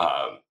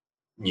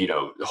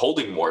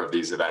 holding more of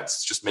these events.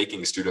 It's just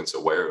making students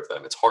aware of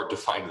them. It's hard to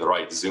find the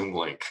right Zoom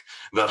link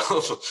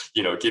that'll,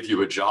 give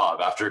you a job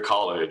after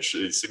college.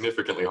 It's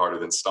significantly harder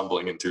than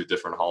stumbling into a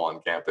different hall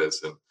on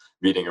campus and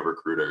meeting a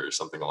recruiter or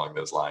something along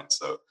those lines.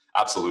 So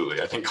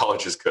absolutely, I think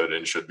colleges could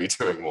and should be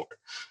doing more.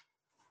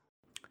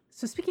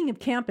 So speaking of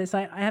campus,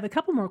 I have a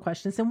couple more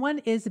questions. And one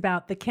is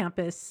about the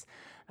campus.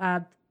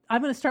 I'm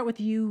going to start with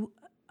you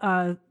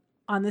on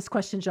this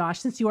question, Josh,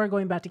 since you are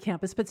going back to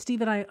campus. But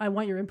Stephen, I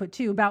want your input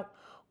too about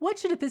what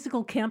should a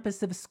physical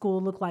campus of a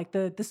school look like?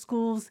 The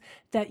schools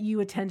that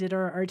you attended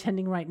or are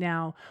attending right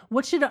now,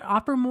 what should it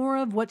offer more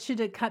of? What should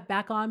it cut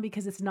back on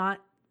because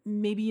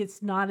maybe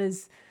it's not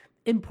as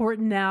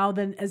important now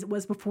than as it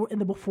was before in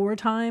the before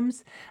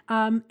times?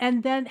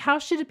 And then how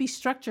should it be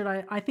structured?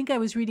 I think I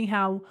was reading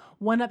how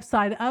one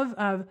upside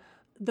of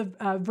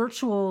the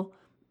virtual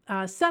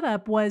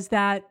setup was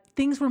that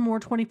things were more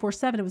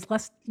 24/7. It was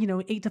less,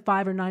 8 to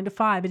 5 or 9 to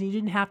 5, and you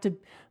didn't have to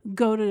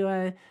go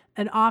to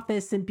an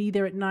office and be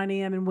there at 9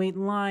 a.m. and wait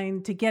in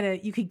line to get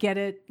it. You could get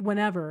it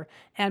whenever,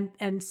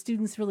 and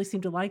students really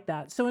seem to like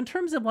that. So in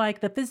terms of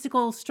the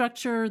physical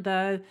structure,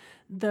 the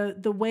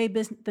way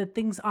the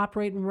things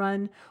operate and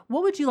run,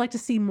 what would you like to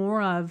see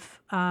more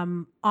of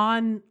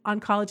on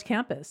college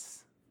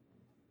campus?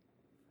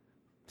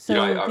 So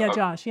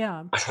Josh,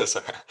 yeah.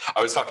 Sorry.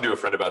 I was talking to a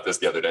friend about this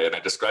the other day, and I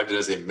described it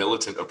as a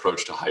militant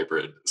approach to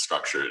hybrid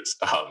structures,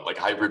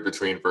 hybrid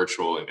between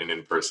virtual and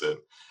in person.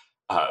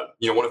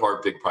 One of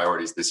our big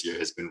priorities this year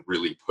has been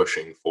really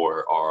pushing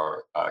for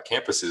our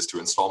campuses to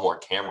install more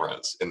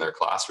cameras in their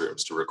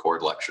classrooms to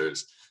record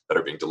lectures that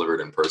are being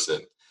delivered in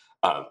person.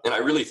 And I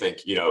really think,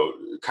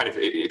 kind of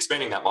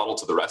expanding that model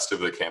to the rest of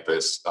the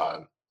campus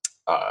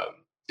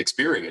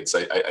experience,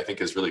 I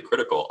think is really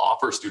critical.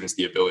 Offer students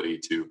the ability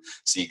to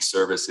seek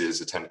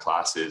services, attend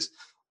classes,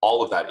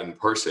 all of that in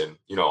person,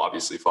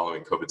 obviously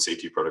following COVID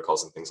safety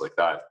protocols and things like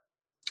that.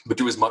 But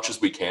do as much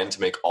as we can to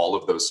make all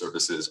of those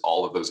services,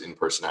 all of those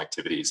in-person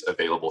activities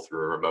available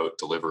through a remote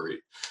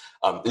delivery.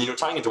 And,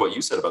 tying into what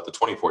you said about the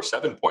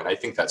 24/7 point, I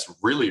think that's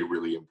really,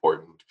 really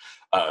important.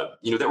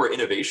 There were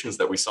innovations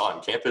that we saw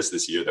on campus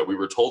this year that we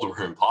were told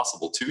were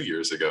impossible 2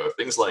 years ago.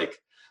 Things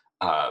like,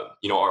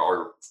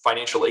 our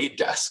financial aid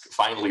desk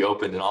finally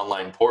opened an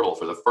online portal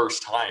for the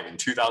first time in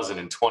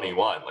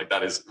 2021.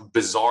 That is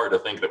bizarre to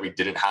think that we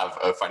didn't have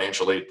a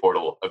financial aid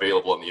portal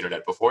available on the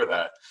internet before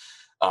that.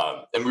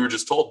 And we were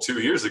just told 2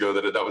 years ago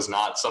that was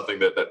not something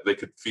that they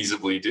could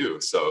feasibly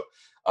do. So,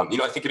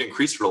 I think an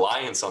increased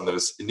reliance on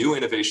those new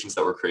innovations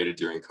that were created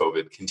during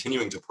COVID,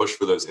 continuing to push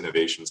for those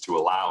innovations to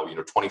allow,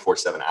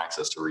 24/7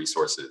 access to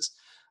resources.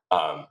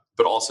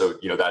 But also,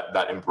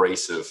 that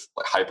embrace of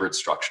hybrid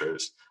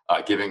structures,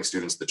 giving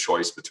students the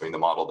choice between the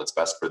model that's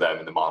best for them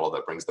and the model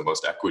that brings the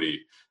most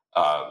equity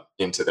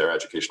into their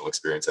educational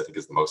experience, I think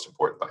is the most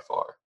important by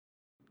far.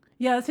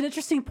 Yeah, it's an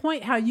interesting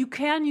point how you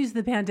can use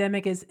the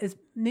pandemic as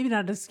maybe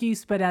not an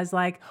excuse, but as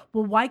like,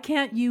 well, why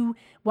can't you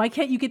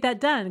get that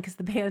done? Because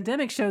the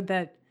pandemic showed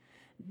that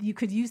you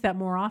could use that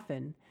more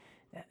often.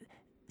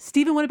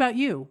 Stephen, what about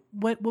you?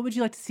 What would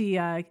you like to see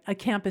a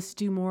campus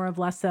do more of,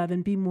 less of,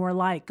 and be more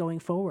like going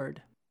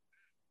forward?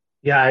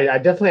 Yeah, I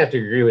definitely have to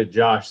agree with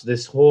Josh.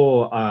 This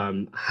whole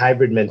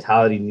hybrid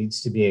mentality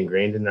needs to be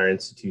ingrained in our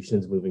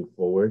institutions moving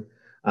forward.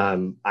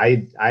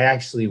 I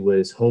actually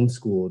was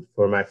homeschooled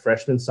for my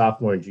freshman,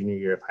 sophomore, and junior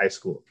year of high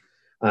school.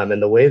 And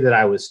the way that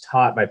I was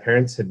taught, my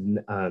parents had,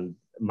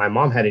 my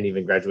mom hadn't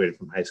even graduated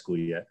from high school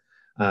yet.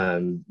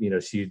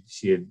 She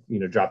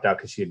had, dropped out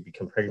because she had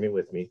become pregnant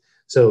with me.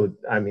 So,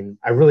 I mean,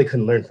 I really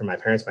couldn't learn from my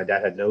parents. My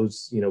dad had no,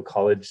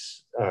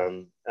 college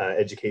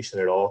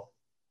education at all.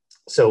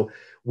 So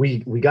we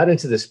got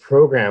into this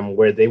program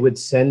where they would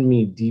send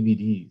me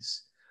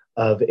DVDs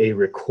of a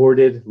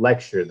recorded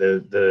lecture.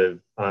 The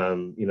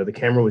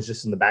camera was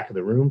just in the back of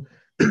the room.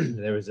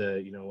 There was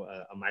a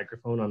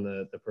microphone on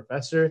the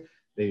professor.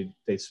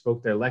 They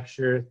spoke their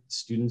lecture.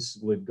 Students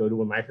would go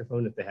to a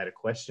microphone if they had a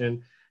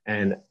question,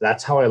 and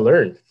that's how I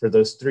learned for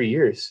those 3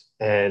 years.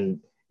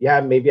 And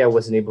yeah, maybe I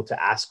wasn't able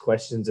to ask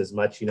questions as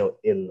much,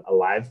 in a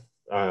live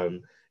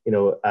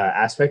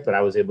aspect, but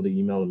I was able to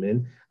email them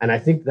in. And I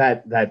think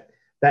that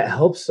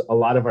helps a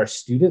lot of our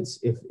students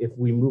if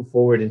we move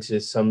forward into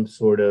some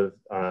sort of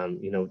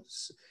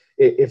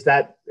if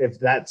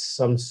that's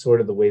some sort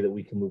of the way that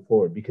we can move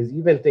forward. Because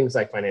even things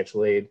like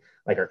financial aid,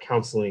 like our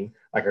counseling,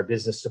 like our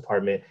business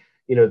department,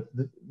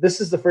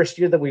 this is the first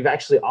year that we've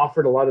actually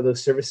offered a lot of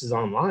those services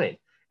online.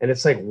 And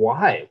it's like,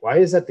 why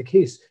is that the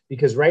case?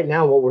 Because right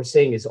now what we're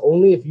saying is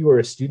only if you are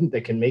a student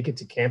that can make it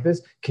to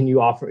campus can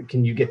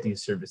you get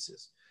these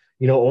services.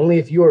 Only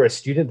if you are a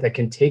student that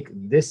can take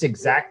this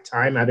exact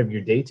time out of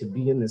your day to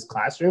be in this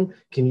classroom,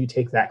 can you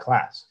take that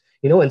class.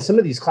 And some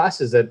of these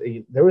classes,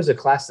 there was a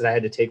class that I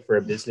had to take for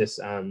a business,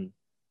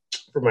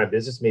 for my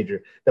business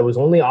major, that was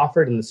only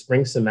offered in the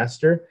spring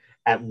semester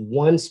at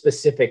one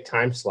specific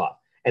time slot.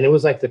 And it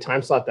was like the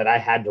time slot that I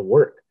had to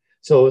work.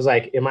 So it was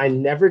like, am I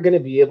never going to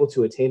be able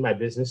to attain my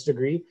business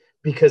degree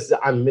because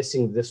I'm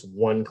missing this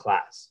one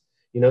class?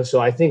 So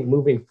I think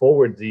moving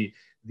forward, the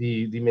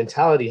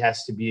mentality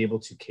has to be able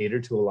to cater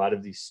to a lot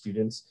of these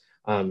students.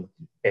 And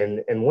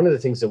one of the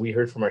things that we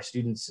heard from our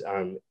students,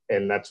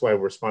 and that's why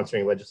we're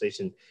sponsoring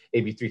legislation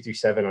AB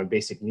 337 on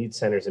basic needs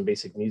centers and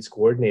basic needs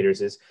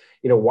coordinators is,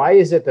 why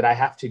is it that I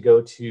have to go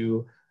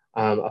to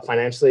a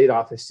financial aid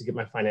office to get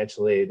my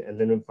financial aid? And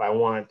then if I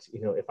want,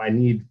 if I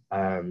need,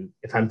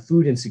 if I'm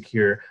food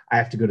insecure, I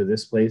have to go to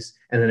this place.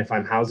 And then if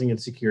I'm housing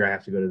insecure, I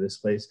have to go to this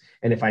place.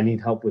 And if I need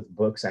help with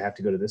books, I have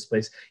to go to this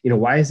place.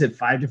 Why is it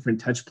 5 different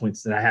touch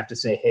points that I have to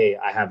say, hey,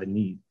 I have a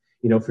need?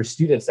 For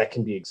students, that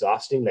can be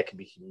exhausting, that can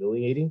be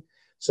humiliating.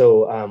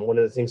 So one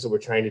of the things that we're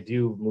trying to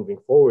do moving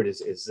forward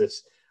is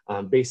this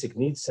basic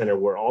needs center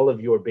where all of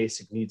your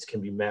basic needs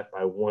can be met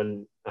by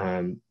one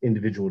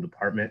individual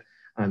department.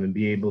 And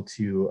be able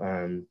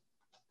to,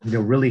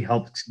 really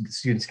help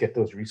students get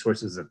those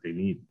resources that they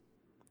need.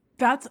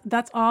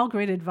 That's all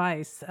great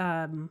advice.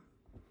 I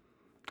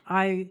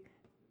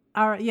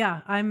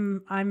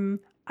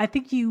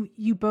think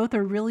you both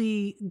are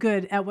really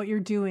good at what you're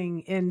doing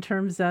in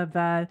terms of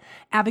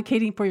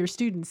advocating for your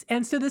students.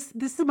 And so this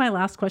is my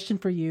last question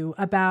for you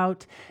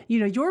about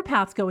your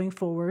path going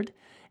forward.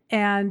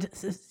 And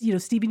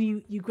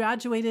Stephen, you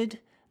graduated.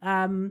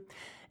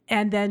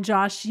 And then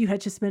Josh, you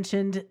had just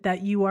mentioned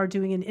that you are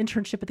doing an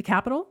internship at the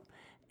Capitol.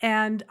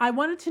 And I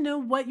wanted to know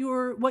what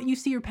you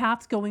see your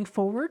paths going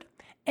forward.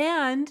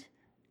 And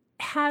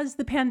has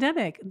the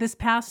pandemic this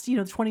past,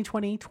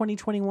 2020,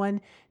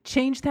 2021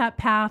 changed that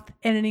path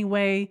in any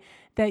way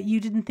that you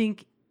didn't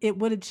think it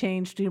would have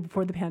changed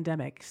before the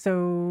pandemic?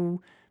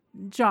 So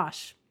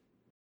Josh.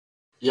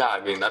 Yeah, I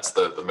mean, that's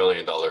the $1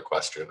 million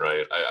question,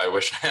 right? I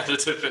wish I had a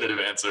definitive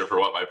answer for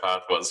what my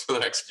path was for the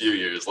next few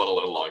years, let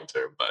alone long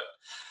term. But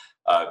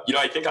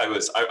I think I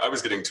was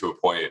getting to a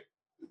point,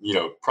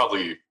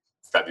 probably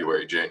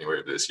February, January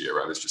of this year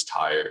where I was just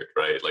tired,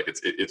 right? Like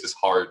it's just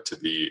hard to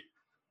be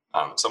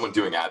someone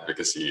doing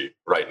advocacy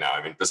right now.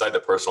 I mean, beside the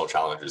personal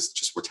challenges,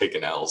 just we're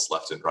taking L's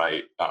left and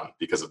right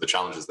because of the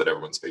challenges that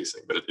everyone's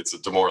facing, but it's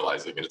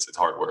demoralizing and it's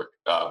hard work.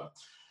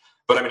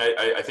 But I mean,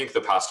 I think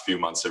the past few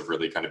months have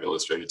really kind of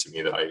illustrated to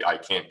me that I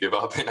can't give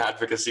up in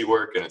advocacy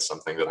work. And it's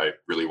something that I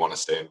really want to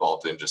stay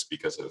involved in just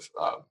because of,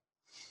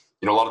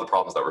 a lot of the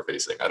problems that we're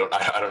facing. I don't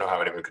know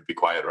how anyone could be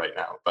quiet right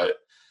now, but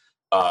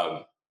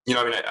I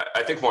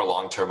think more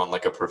long-term on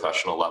like a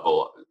professional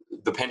level,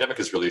 the pandemic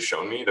has really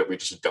shown me that we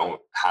just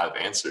don't have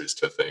answers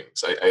to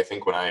things. I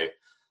think when I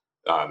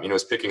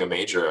was picking a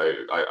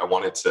major, I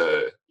wanted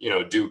to,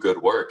 do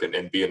good work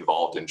and be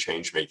involved in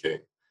change making.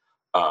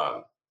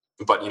 But,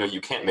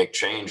 you can't make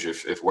change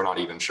if we're not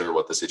even sure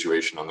what the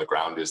situation on the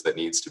ground is that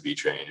needs to be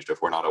changed,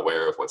 if we're not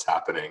aware of what's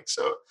happening.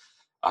 So,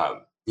 I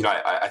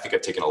think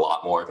I've taken a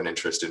lot more of an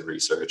interest in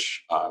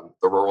research.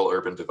 The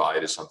rural-urban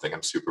divide is something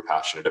I'm super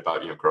passionate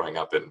about, growing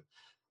up in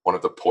one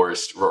of the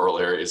poorest rural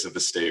areas of the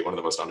state, one of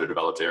the most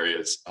underdeveloped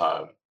areas.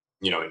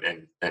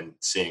 and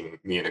seeing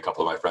me and a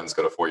couple of my friends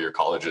go to 4-year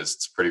colleges,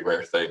 it's a pretty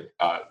rare thing.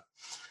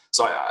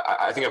 So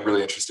I think I'm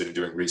really interested in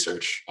doing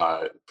research,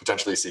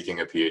 potentially seeking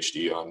a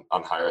PhD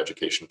on higher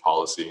education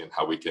policy and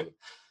how we can,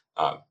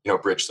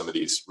 bridge some of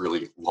these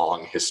really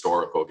long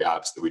historical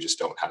gaps that we just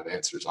don't have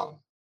answers on.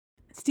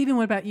 Stephen,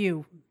 what about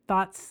you?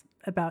 Thoughts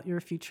about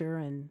your future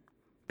and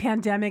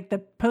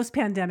the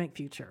post-pandemic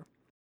future?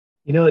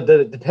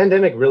 The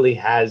pandemic really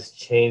has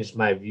changed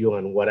my view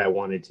on what I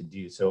wanted to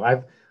do. So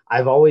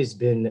I've always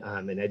been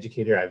an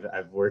educator.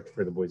 I've worked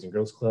for the Boys and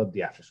Girls Club,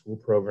 the after school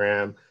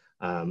program,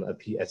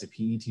 as a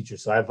PE teacher.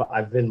 So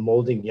I've been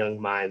molding young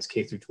minds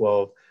K through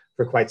 12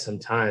 for quite some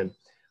time.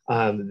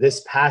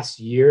 This past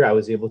year, I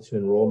was able to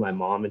enroll my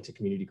mom into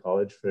community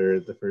college for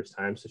the first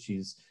time. So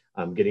she's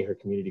getting her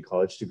community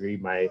college degree.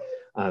 My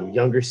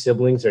younger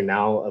siblings are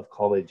now of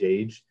college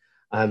age.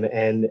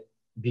 And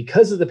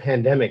because of the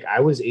pandemic, I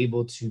was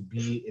able to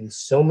be in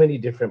so many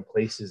different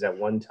places at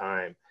one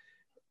time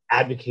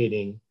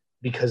advocating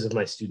because of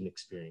my student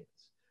experience.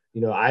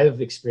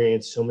 I've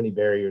experienced so many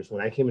barriers.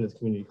 When I came into the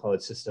community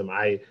college system,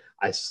 I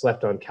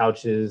slept on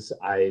couches.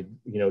 I,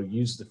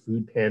 used the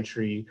food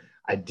pantry.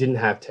 I didn't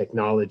have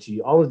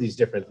technology, all of these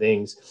different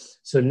things.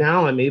 So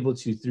now I'm able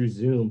to, through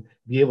Zoom,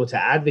 be able to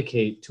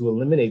advocate to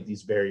eliminate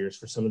these barriers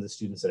for some of the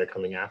students that are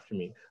coming after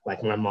me,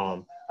 like my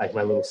mom, like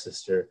my little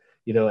sister,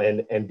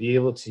 and be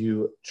able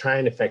to try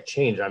and affect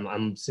change.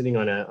 I'm sitting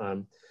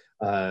on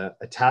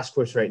a task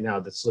force right now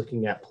that's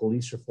looking at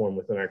police reform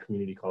within our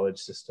community college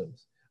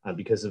systems.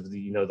 Because of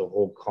the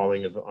whole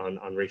calling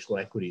on racial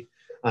equity,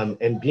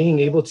 and being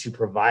able to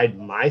provide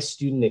my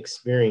student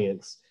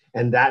experience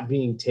and that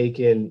being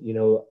taken,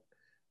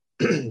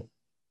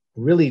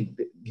 really,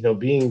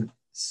 being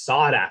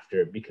sought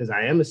after because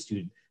I am a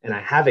student and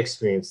I have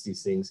experienced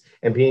these things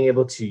and being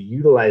able to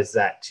utilize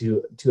that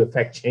to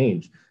affect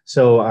change.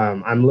 So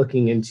I'm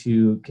looking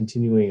into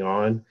continuing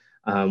on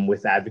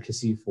with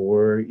advocacy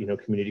for,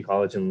 community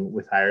college and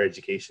with higher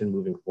education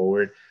moving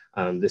forward.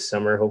 This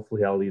summer,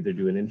 hopefully I'll either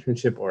do an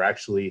internship or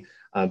actually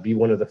be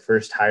one of the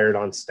first hired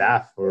on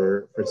staff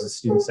for the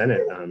Student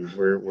Senate.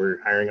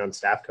 We're hiring on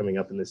staff coming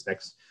up in this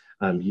next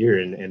year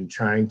and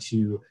trying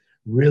to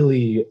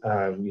really,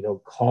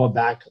 call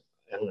back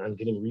on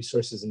getting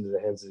resources into the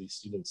hands of these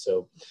students.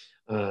 So,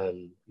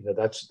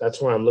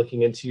 that's where I'm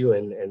looking into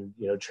and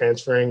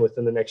transferring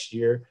within the next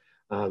year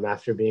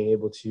after being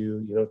able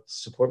to,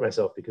 support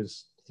myself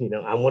because,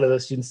 I'm one of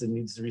those students that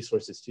needs the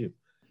resources too.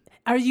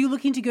 Are you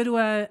looking to go to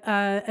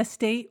a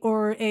state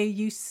or a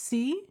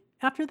UC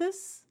after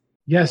this?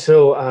 Yeah,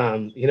 so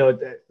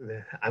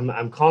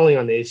I'm calling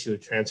on the issue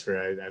of transfer.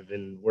 I've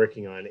been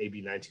working on AB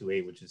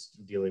 928, which is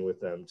dealing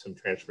with some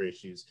transfer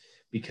issues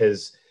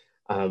because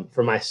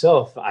for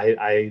myself,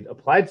 I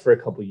applied for a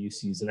couple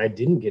UCs and I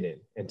didn't get in.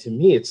 And to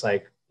me, it's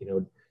like,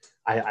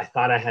 I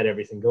thought I had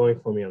everything going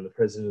for me. I'm the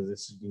president of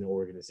this,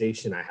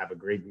 organization. I have a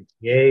great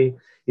GPA,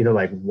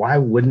 why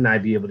wouldn't I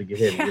be able to get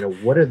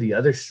in? What are the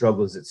other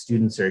struggles that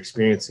students are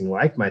experiencing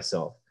like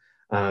myself?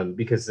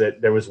 Because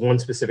there was one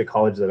specific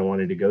college that I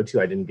wanted to go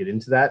to. I didn't get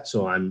into that.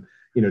 So I'm,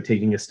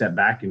 taking a step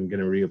back and going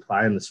to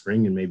reapply in the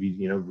spring and maybe,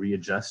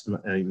 readjust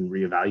and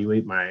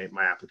reevaluate my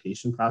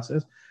application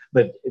process.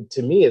 But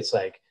to me, it's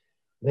like,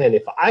 man,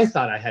 if I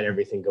thought I had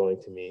everything going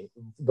for me,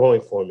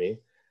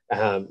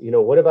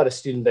 what about a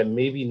student that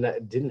maybe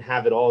didn't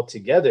have it all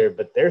together,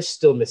 but they're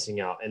still missing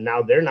out and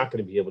now they're not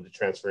going to be able to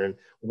transfer in?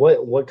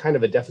 What kind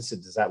of a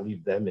deficit does that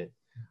leave them in?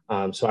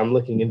 So I'm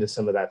looking into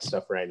some of that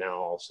stuff right now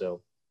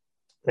also.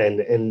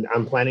 And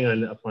I'm planning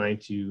on applying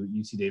to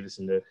UC Davis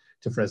and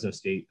to Fresno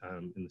State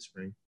in the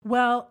spring.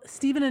 Well,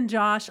 Stephen and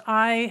Josh,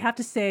 I have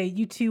to say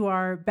you two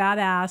are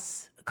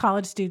badass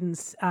college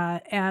students,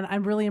 and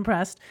I'm really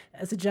impressed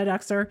as a Gen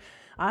Xer.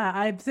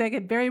 I'm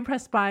very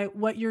impressed by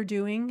what you're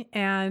doing,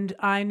 and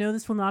I know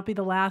this will not be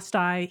the last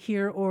I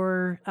hear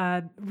or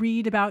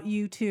read about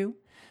you two.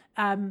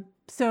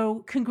 So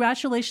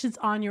congratulations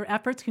on your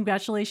efforts.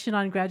 Congratulations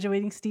on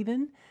graduating,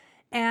 Stephen.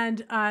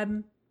 And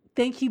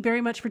thank you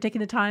very much for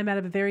taking the time out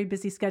of a very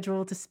busy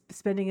schedule to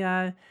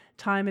spending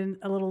time in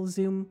a little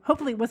Zoom.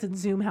 Hopefully it wasn't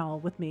Zoom hell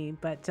with me,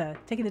 but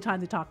taking the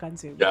time to talk on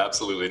Zoom. Yeah,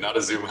 absolutely. Not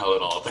a Zoom hell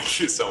at all. Thank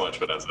you so much,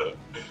 Vanessa.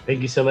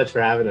 Thank you so much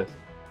for having us.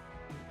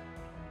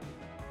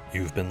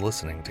 You've been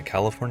listening to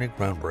California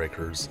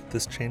Groundbreakers,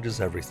 This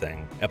Changes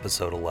Everything,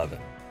 Episode 11,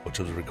 which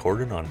was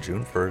recorded on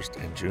June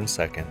 1st and June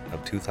 2nd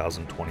of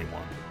 2021.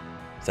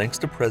 Thanks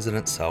to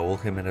President Saul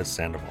Jimenez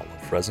Sandoval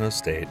of Fresno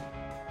State,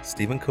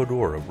 Stephen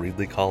Kodor of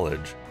Reedley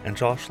College, and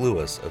Josh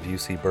Lewis of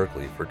UC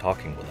Berkeley for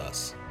talking with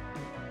us.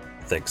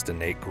 Thanks to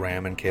Nate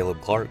Graham and Caleb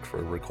Clark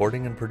for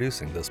recording and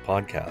producing this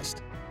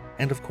podcast.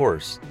 And of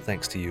course,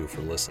 thanks to you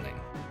for listening.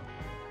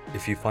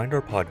 If you find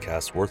our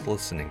podcast worth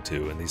listening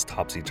to in these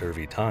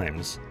topsy-turvy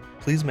times,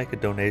 please make a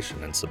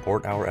donation and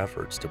support our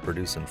efforts to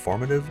produce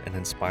informative and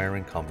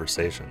inspiring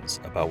conversations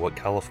about what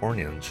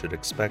Californians should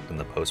expect in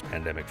the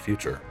post-pandemic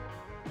future.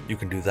 You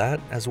can do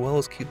that, as well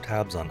as keep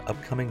tabs on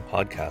upcoming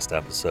podcast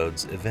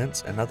episodes,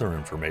 events, and other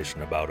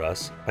information about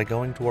us by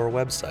going to our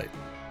website,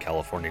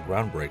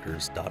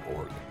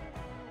 californiagroundbreakers.org.